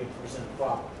that would be a present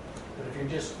problem. But if you're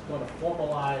just going to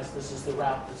formalize this is the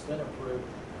route that's been approved,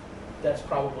 that's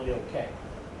probably okay.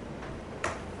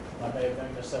 I may have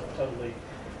made myself totally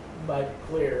made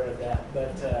clear of that,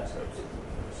 but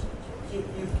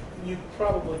you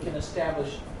probably can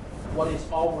establish what is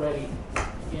already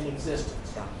in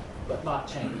existence, but not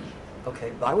change.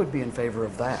 Okay, I would be in favor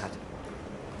of that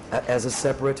as a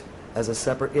separate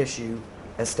issue,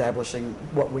 establishing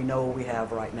what we know we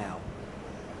have right now.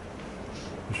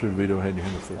 Mr. Vito had your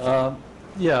hand up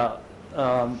first.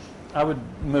 I would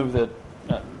move that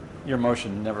your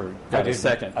motion never got a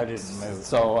second. I didn't move.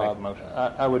 So Make a motion.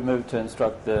 I would move to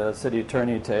instruct the city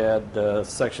attorney to add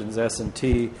sections S and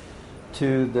T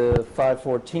to the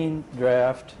 514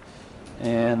 draft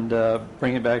and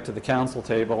bring it back to the council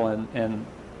table. And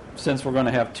since we're going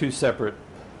to have two separate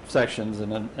sections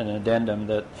and an addendum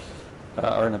that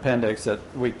or an appendix, that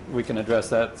we can address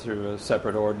that through a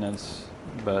separate ordinance,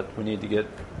 but we need to get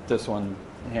this one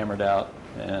hammered out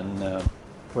and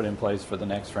put in place for the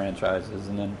next franchises,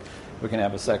 and then we can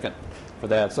have a second for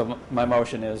that. So my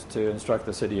motion is to instruct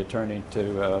the city attorney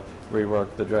to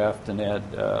rework the draft and add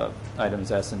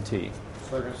items S and T.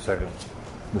 Second.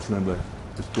 Ms. Lindblad,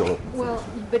 just go up. Well,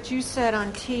 but you said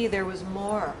on T there was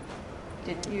more.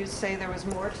 Didn't you say there was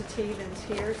more to T than's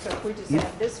here? So if we just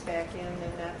add this back in,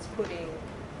 then that's putting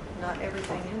not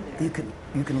everything in there.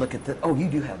 You can look at the. Oh, you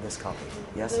do have this copy.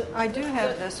 Yes. I do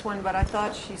have this one, but I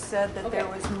thought she said that there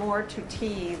was more to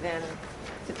T than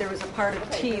that there was a part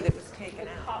of T that was taken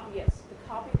out. Yes, the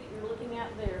copy that you're looking at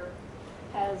there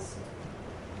has,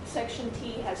 section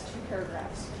T has 2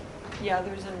 paragraphs. Yeah,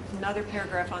 there's another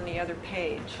paragraph on the other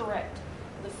page. Correct.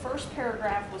 The first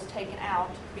paragraph was taken out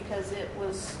because it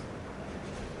was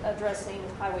addressing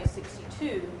Highway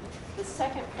 62. The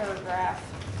second paragraph,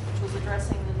 which was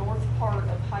addressing the north part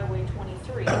of Highway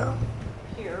 23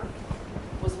 here,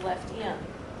 was left in.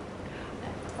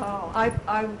 Oh,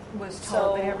 I was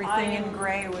told that So everything in I'm-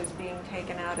 gray was being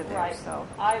taken out of there, Right. so.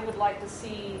 I would like to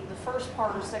see the first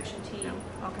part of section T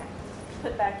Okay.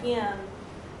 put back in,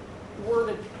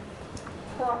 worded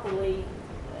properly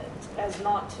as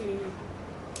not to,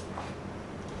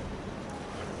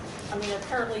 I mean,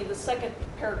 apparently the second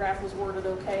paragraph was worded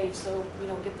okay, so we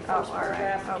don't get the first all right,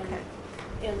 paragraph okay.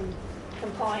 in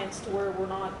compliance to where we're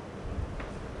not,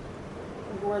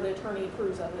 where the attorney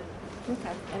approves of it.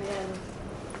 Okay. And then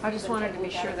I just then wanted take to a be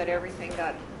look at sure it. that everything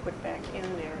got put back in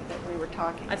there that we were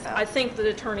talking about. I think the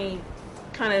attorney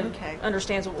kind of Okay.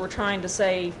 understands what we're trying to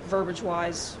say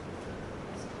verbiage-wise.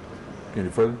 Any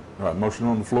further? All right, motion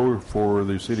on the floor for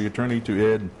the city attorney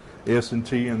to add S and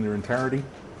T in their entirety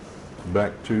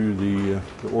back to the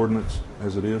ordinance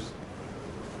as it is.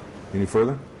 Any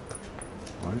further?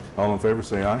 All right, all in favor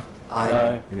say aye.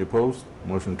 Aye. Any opposed?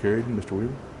 Motion carried. Mr.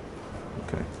 Weaver?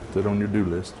 Okay, put that on your do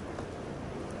list.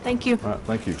 Thank you. All right,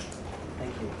 thank you.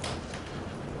 Thank you.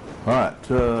 All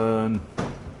right,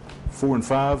 4 and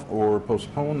 5 or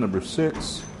postpone. Number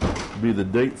 6 be the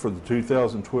date for the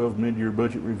 2012 mid-year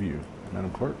budget review.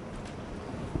 Madam Clerk?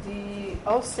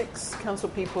 All 6 council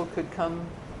people could come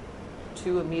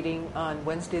to a meeting on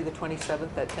Wednesday the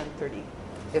 27th at 10:30,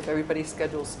 if everybody's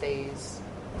schedule stays.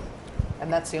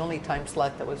 And that's the only time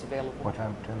slot that was available. What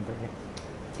time? 10:30?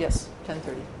 Yes,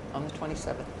 10:30 on the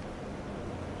 27th.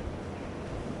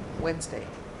 Wednesday.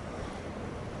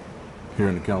 Here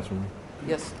in the council room?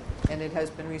 Yes, and it has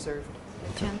been reserved.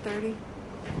 10:30?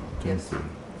 Yes. 10:30.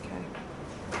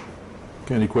 Okay.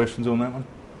 Okay, any questions on that one?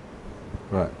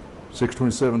 Right.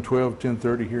 6/27/12,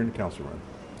 10:30 here in the council room.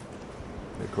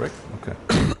 Is that correct? Okay.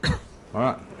 All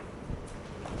right.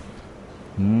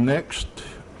 Next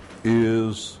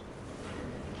is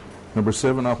number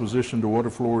 7, opposition to water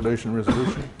fluoridation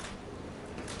resolution.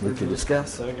 Move to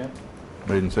discuss. Second.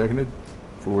 Made and seconded.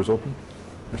 Floor is open.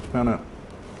 Mr. Pownell.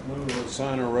 Move to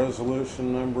sign a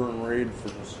resolution number and read for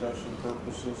discussion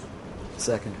purposes.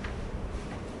 Second.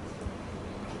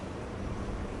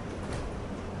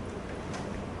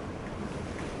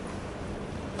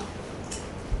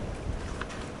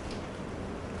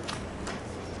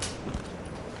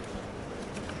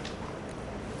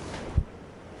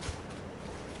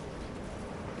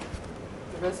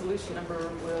 The resolution number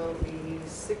will be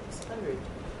 600.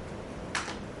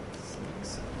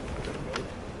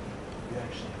 You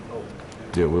actually vote.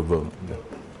 Yeah, we'll vote.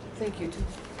 Thank you.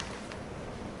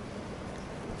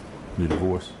 Need a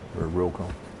voice or a roll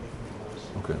call?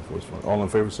 Okay, voice vote. All in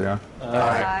favor say aye.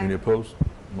 Aye. Any opposed?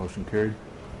 Motion carried.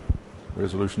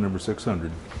 Resolution number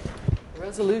 600. A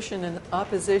resolution in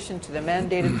opposition to the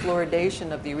mandated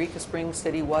fluoridation of the Eureka Springs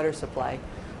city water supply.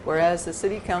 Whereas the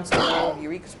City Council of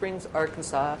Eureka Springs,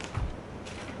 Arkansas,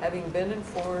 having been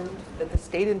informed that the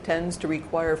state intends to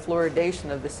require fluoridation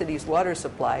of the city's water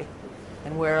supply,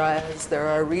 And whereas there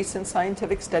are recent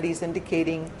scientific studies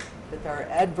indicating that there are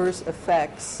adverse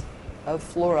effects of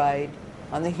fluoride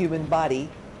on the human body,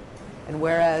 and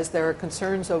whereas there are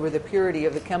concerns over the purity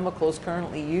of the chemicals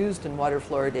currently used in water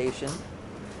fluoridation,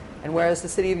 and whereas the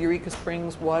City of Eureka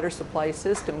Springs water supply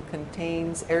system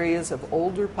contains areas of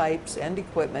older pipes and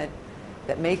equipment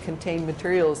that may contain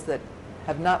materials that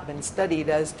have not been studied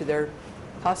as to their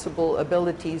possible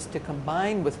abilities to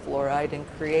combine with fluoride and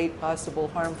create possible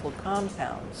harmful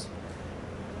compounds.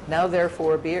 Now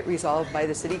therefore be it resolved by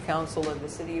the City Council of the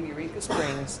City of Eureka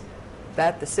Springs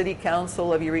that the City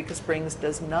Council of Eureka Springs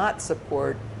does not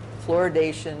support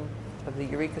fluoridation of the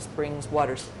Eureka Springs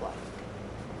water supply.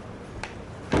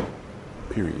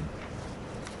 Period.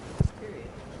 Period.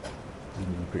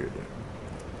 Period.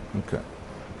 Okay.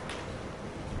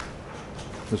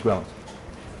 Ms. Balance.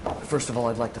 First of all,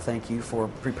 I'd like to thank you for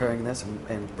preparing this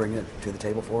and bringing it to the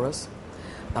table for us.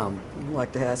 I'd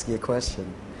like to ask you a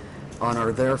question. On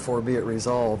our therefore be it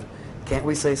resolved, can't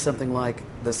we say something like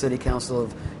the City Council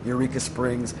of Eureka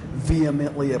Springs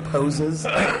vehemently opposes?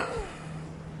 I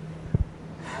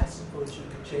suppose you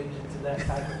could change it to that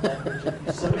type of language if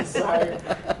you so desired.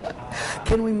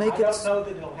 Can we make I don't know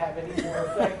that it'll have any more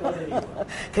effect on anyone.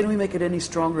 Can we make it any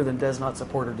stronger than does not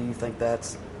support, or do you think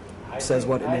that's says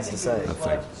what it needs to say? I think it was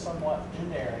left somewhat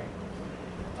generic,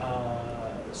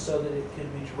 so that it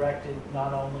could be directed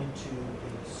not only to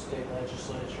the state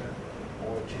legislature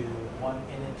or to one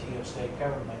entity of state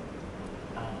government,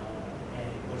 and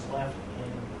it was left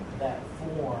in that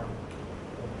form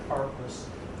for the purpose.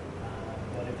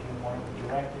 But if you wanted to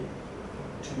direct it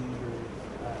to your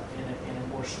in a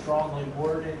more strongly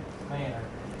worded manner,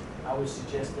 I would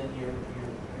suggest that you're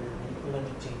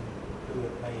limiting who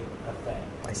it may affect.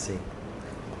 I see.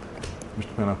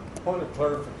 Mr. Pena. Point of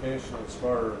clarification as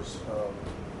far as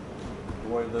the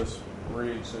way this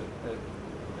reads, it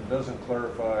doesn't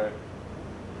clarify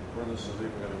where this is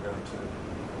even going to go to.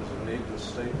 Does it need to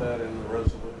state that in the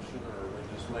resolution, or are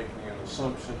we just making an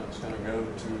assumption it's going to go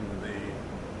to the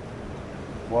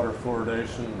water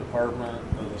fluoridation department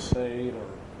of the state,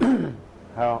 or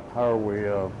how are we,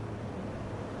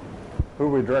 who are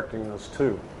we directing this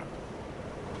to?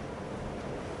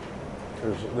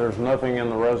 There's nothing in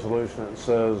the resolution that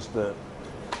says that.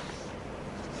 I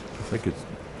think it's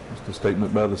just a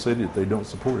statement by the city that they don't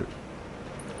support it.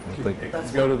 I think It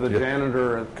could go to the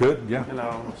janitor at,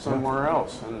 somewhere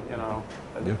else, and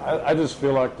I just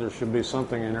feel like there should be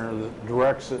something in there that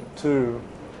directs it to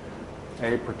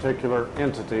a particular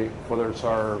entity, whether it's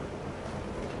our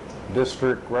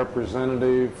district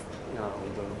representative,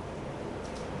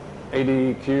 the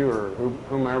ADEQ or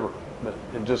whomever, but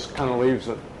it just kind of leaves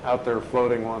it out there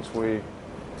floating once we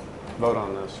vote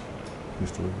on this.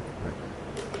 Mr. Lee.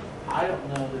 I don't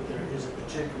know that there is a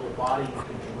particular body you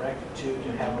can direct it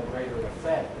to have a greater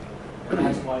effect. And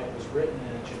that's why it was written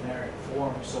in a generic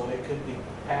form, so it could be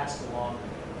passed along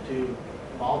to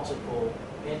multiple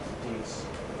entities.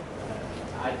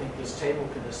 I think this table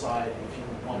can decide if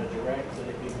you want to direct that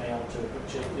it be mailed to a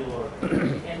particular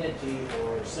entity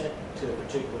or sent to a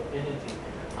particular entity.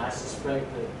 I suspect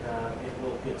that it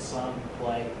will get some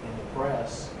play in the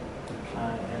press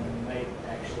and may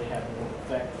actually have more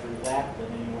effect through that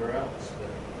than anywhere else.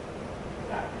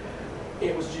 But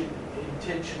it was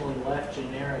intentionally left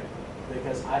generic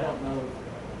because I don't know,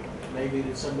 maybe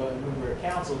that somebody, member of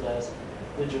council does,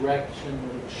 the direction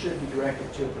that it should be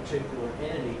directed to a particular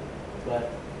entity,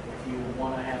 but if you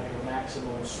want to have your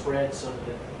maximum spread so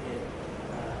that it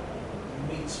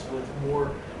meets with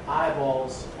more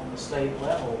eyeballs on the state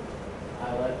level,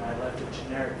 I left it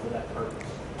generic for that purpose.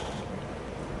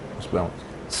 Ms. Balance.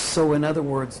 So in other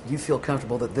words, you feel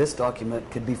comfortable that this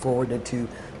document could be forwarded to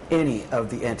any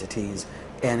of the entities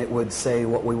and it would say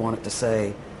what we want it to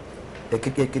say. It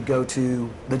could go to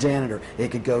the janitor.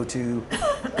 It could go to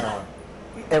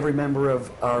every member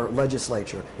of our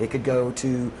legislature. It could go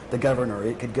to the governor.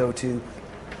 It could go to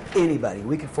anybody.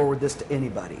 We could forward this to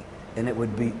anybody, and it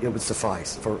would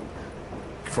suffice for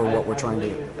what we're trying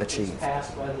to achieve. If it's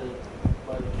passed by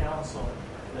the council,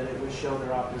 that it would show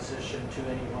their opposition to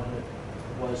anyone that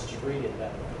was to read it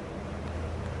that way.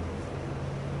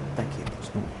 Thank you.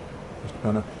 Mr.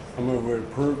 Pena. I move we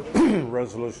approve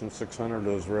Resolution 600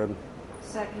 as read.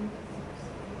 Second.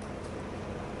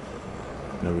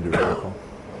 Now we do roll call.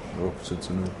 Or sits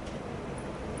in there.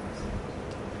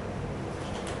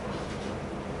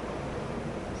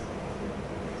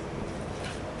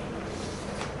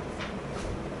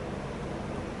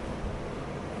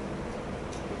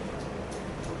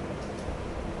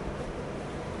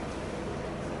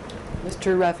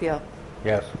 Mr. Raphael.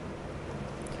 Yes.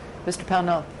 Mr.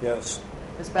 Pownell. Yes.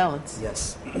 Ms. Balance.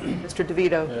 Yes. Mr.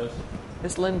 DeVito. Yes.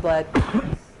 Ms. Lindblad?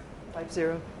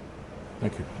 5-0.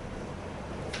 Thank you.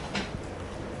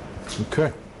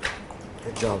 Okay.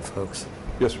 Good job, folks.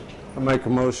 Yes, sir. I make a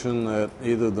motion that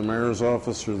either the mayor's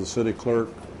office or the city clerk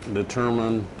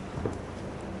determine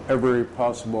every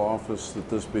possible office that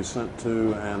this be sent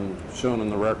to and shown in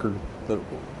the record that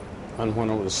on when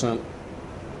it was sent.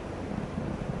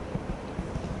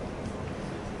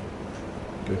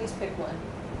 Okay. Please pick one.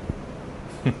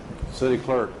 City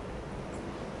clerk.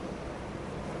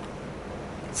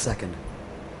 Second.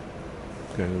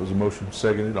 Okay, there was a motion,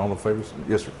 seconded. All in favor?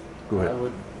 Yes, sir. Go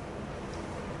ahead.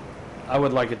 I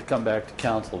would like it to come back to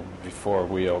council before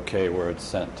we okay where it's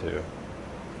sent to.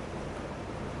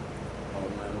 I'll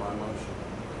amend my motion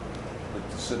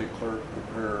that the city clerk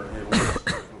prepare a list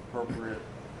of appropriate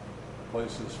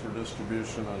places for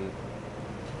distribution and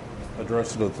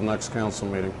address it at the next council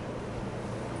meeting.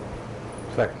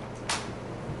 Second.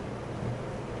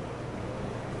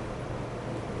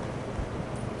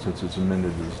 Since it's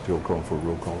amended, it's still calling for a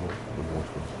roll call. The voice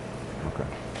vote. Okay.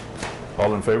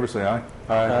 All in favor, say aye.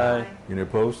 Aye. Any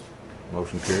opposed?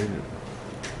 Motion carried.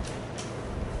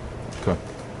 Okay.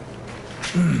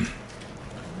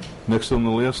 Next on the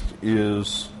list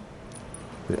is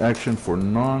the action for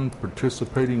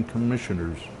non-participating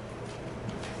commissioners.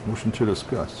 Motion to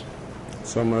discuss.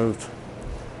 So moved.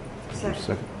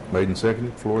 Second. Made and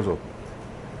seconded. Floor is open.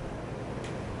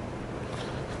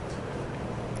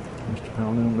 Mr. Powell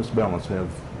and Ms. Balance have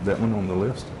that one on the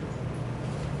list.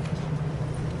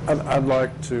 I'd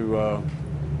like to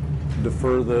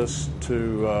defer this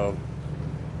to, I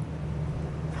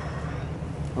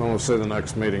don't want to say the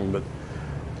next meeting, but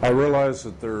I realize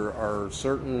that there are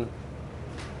certain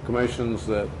commissions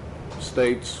that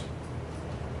states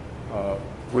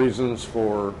reasons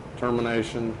for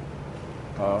termination.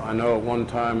 I know at one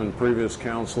time in previous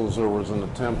councils there was an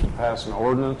attempt to pass an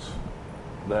ordinance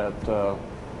that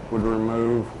would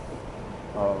remove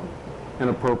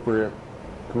inappropriate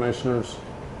commissioners,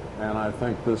 and I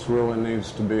think this really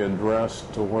needs to be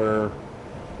addressed to where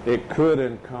it could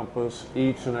encompass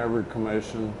each and every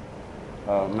commission,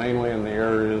 mainly in the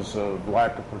areas of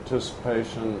lack of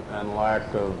participation and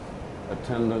lack of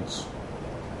attendance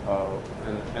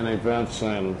in events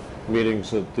and meetings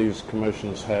that these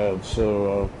commissions have.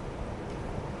 So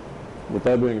with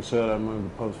that being said, I move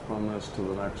to postpone this to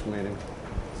the next meeting.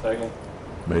 Second.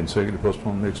 Made and seconded to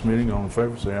postpone the next meeting. All in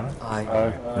favor, say aye.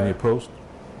 Aye. Any opposed?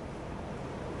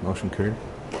 Motion carried.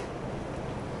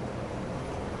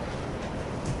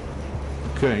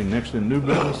 Okay, next in new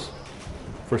business.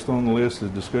 First on the list is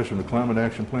discussion of the Climate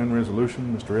Action Plan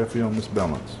resolution. Mr. Effield, Ms.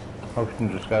 Balance. Motion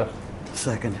to discuss.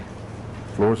 Second.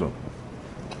 Floor is open.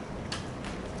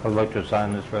 I'd like to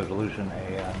assign this resolution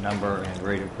a number and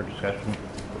rating for discussion.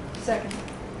 Second.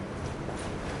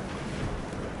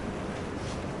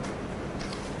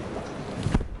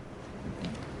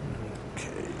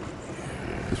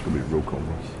 This will be a roll call.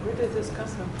 Where did this come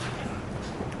from?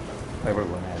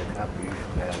 Everyone had a copy. You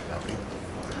should have a copy.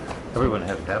 Everyone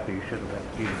has a copy. You should have had.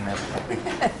 You didn't have a copy.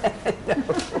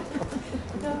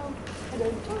 No, I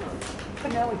don't.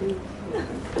 But now I do.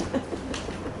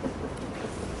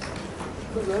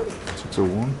 Who wrote it?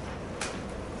 601.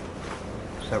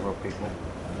 Several people.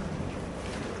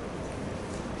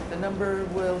 The number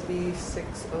will be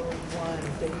 601.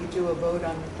 Did you do a vote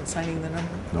on assigning the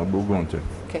number? No, we're going to.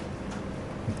 Okay.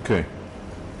 Okay.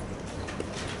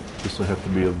 This will have to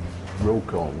be a roll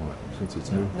call one, since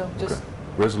it's new. No, just- Okay.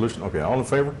 Resolution, okay, all in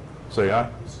favor? Say aye.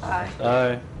 Aye.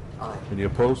 Aye. Any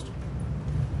opposed?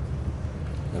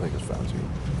 I think it's 5-0.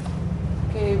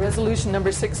 Okay, resolution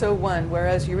number 601,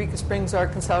 whereas Eureka Springs,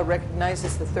 Arkansas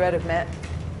recognizes the threat of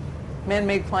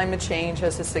man-made climate change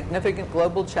as a significant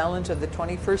global challenge of the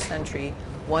 21st century,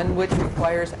 one which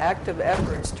requires active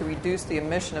efforts to reduce the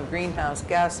emission of greenhouse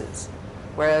gases.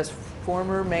 Whereas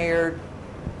former Mayor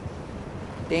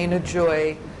Dana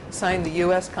Joy signed the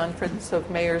U.S. Conference of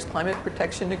Mayors Climate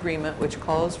Protection Agreement, which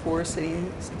calls for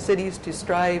cities to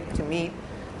strive to meet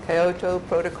Kyoto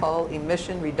Protocol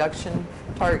emission reduction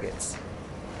targets.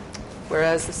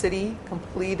 Whereas the city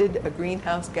completed a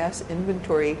greenhouse gas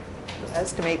inventory to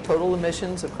estimate total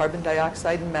emissions of carbon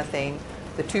dioxide and methane,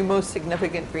 the two most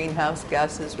significant greenhouse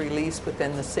gases released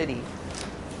within the city.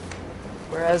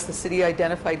 Whereas the city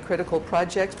identified critical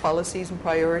projects, policies, and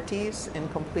priorities in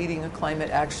completing a climate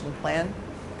action plan,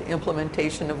 the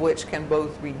implementation of which can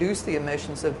both reduce the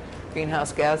emissions of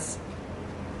greenhouse gases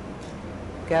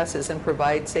and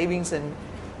provide savings in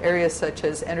areas such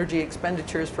as energy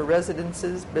expenditures for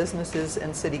residences, businesses,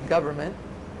 and city government.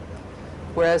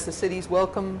 Whereas the city's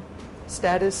welcome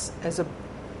status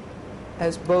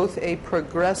as both a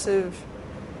progressive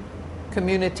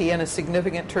community and a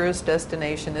significant tourist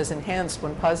destination is enhanced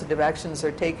when positive actions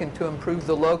are taken to improve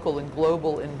the local and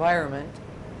global environment.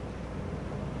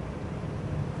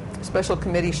 A special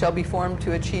committee shall be formed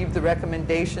to achieve the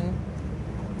recommendations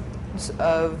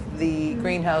of the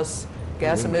greenhouse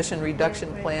gas emission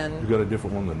reduction You plan. got a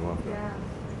different one than one.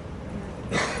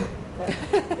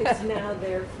 It's now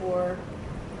therefore.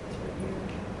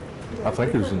 I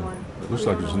think there's it looks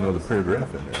like there's another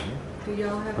paragraph in there. Do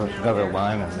y'all have There's now another therefore?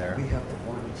 line in there. We have the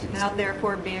one. Now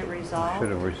therefore be it resolved. Should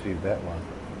have received that one.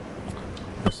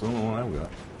 That's the only one I've got.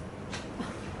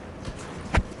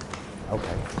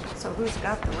 Okay. So who's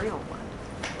got the real one?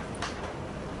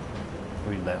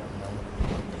 Read that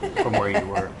one from where you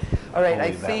were. All right, We'll I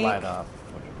leave that think. light off,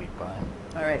 which would be fine.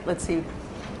 All right, let's see. Did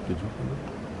you?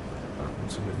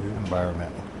 Let's see what it is.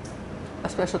 Environment. A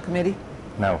special committee?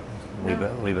 No,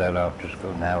 leave that off. Just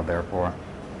go now, therefore.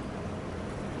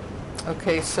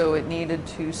 Okay, so it needed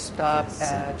to stop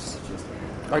at,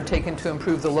 are taken to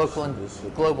improve the local and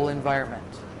global environment.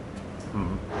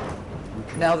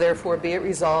 Now therefore be it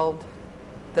resolved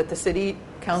that the City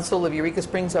Council of Eureka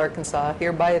Springs, Arkansas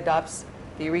hereby adopts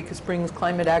the Eureka Springs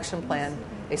Climate Action Plan,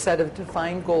 a set of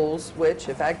defined goals which,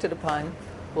 if acted upon,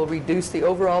 will reduce the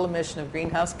overall emission of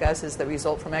greenhouse gases that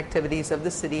result from activities of the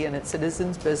city and its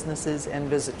citizens, businesses, and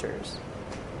visitors.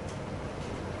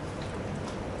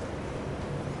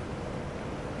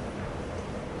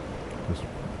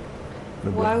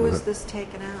 Why was this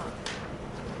taken out?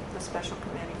 The special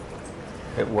committee?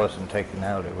 It wasn't taken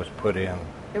out. It was put in.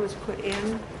 It was put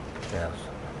in? Yes.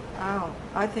 Oh,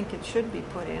 I think it should be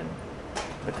put in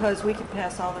because we could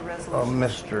pass all the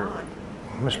resolutions we want.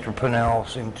 Mr. Pennell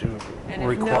seemed to And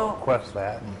if no- request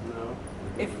that.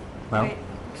 If, No? wait,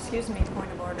 excuse me,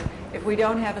 point of order. If we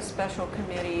don't have a special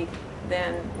committee,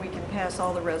 then we can pass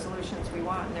all the resolutions we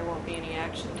want and there won't be any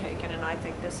action taken. And I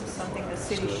think this is something the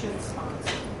city should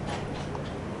sponsor.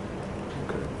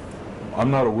 I'm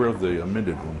not aware of the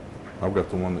amended one. I've got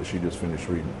the one that she just finished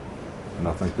reading, and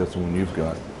I think that's the one you've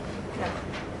got. Okay.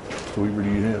 So, Weaver, do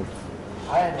you have?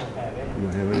 I don't have it. You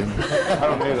don't have it in? I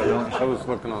don't either. I was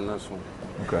looking on this one.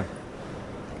 Okay.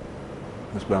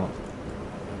 Ms. Ballant,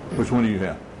 which one do you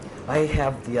have? I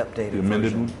have the updated The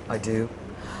amended version. one? I do.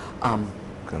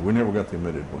 Okay, we never got the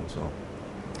amended one, so.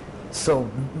 So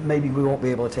maybe we won't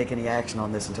be able to take any action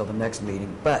on this until the next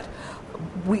meeting. But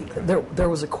there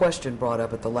was a question brought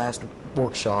up at the last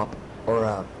workshop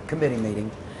or committee meeting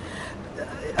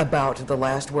about the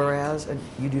last whereas, and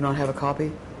you do not have a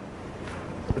copy?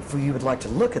 If you would like to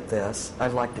look at this,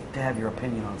 I'd like to have your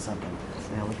opinion on something.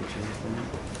 May I look at yours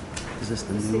then? Is this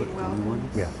the new one?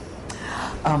 Yeah.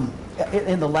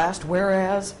 In the last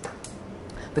whereas,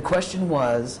 the question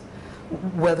was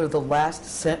whether the last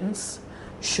sentence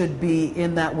should be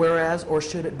in that whereas or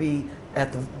should it be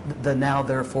at the now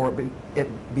therefore be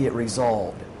it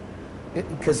resolved.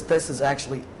 Because this is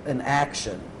actually an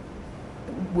action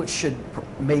which should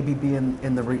maybe be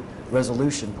in the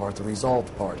resolution part, the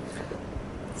resolved part.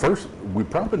 First, we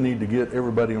probably need to get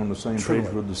everybody on the same Truly.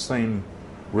 page with the same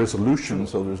resolution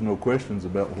so there's no questions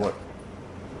about what,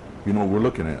 we're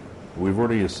looking at. We've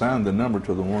already assigned the number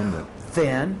to the one that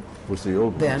Then was the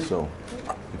old Then- one, so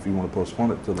if you want to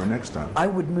postpone it till the next time. I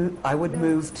would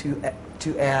move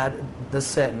to add the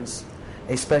sentence,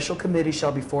 a special committee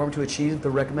shall be formed to achieve the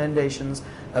recommendations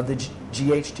of the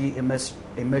GHG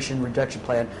emission reduction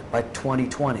plan by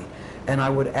 2020. And I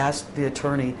would ask the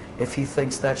attorney if he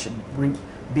thinks that should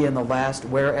be in the last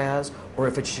whereas or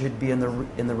if it should be in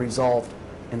the resolved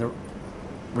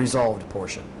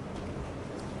portion.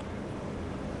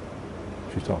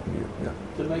 She's talking to you, yeah.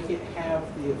 To make it have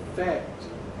the effect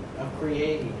of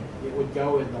creating, it would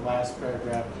go in the last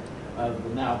paragraph of the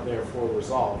now therefore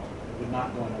resolved. It would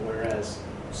not go in a whereas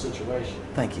situation.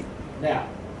 Thank you. Now,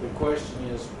 the question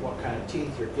is what kind of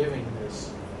teeth you're giving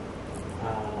this.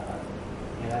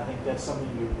 And I think that's something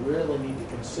you really need to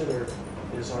consider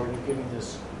is are you giving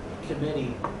this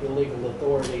committee illegal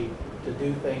authority to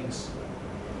do things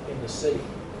in the city?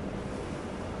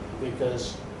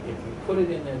 Because if you put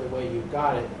it in there the way you've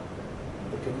got it,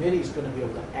 the committee's going to be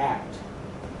able to act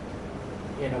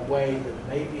in a way that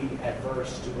may be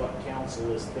adverse to what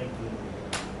council is thinking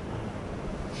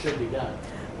should be done.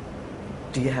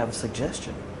 Do you have a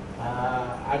suggestion?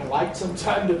 I'd like some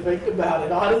time to think about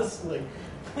it, honestly.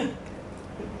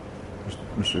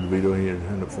 Mr. DeVito, he had a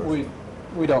hand up first.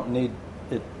 We don't need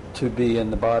it to be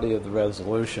in the body of the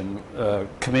resolution.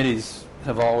 Committees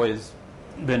have always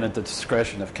been at the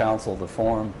discretion of council to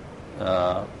form.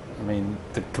 The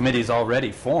committee's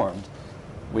already formed.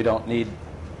 We don't need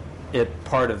it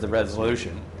part of the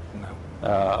resolution.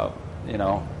 No.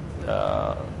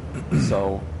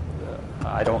 So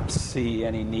I don't see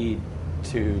any need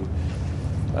to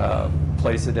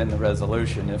place it in the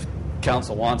resolution. If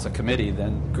council wants a committee,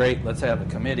 then great, let's have a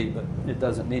committee, but it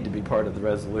doesn't need to be part of the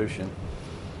resolution.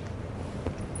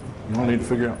 You all need to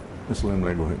figure out. Ms. Lynn, go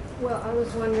ahead. Well, I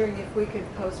was wondering if we could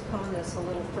postpone this a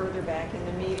little further back in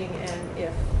the meeting, and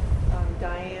if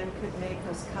Diane could make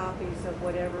us copies of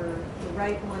whatever the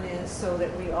right one is so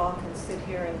that we all can sit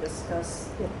here and discuss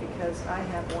it, because I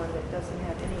have one that doesn't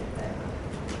have any of that.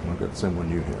 I've got the same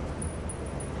one you have.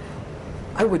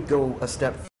 I would go a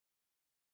step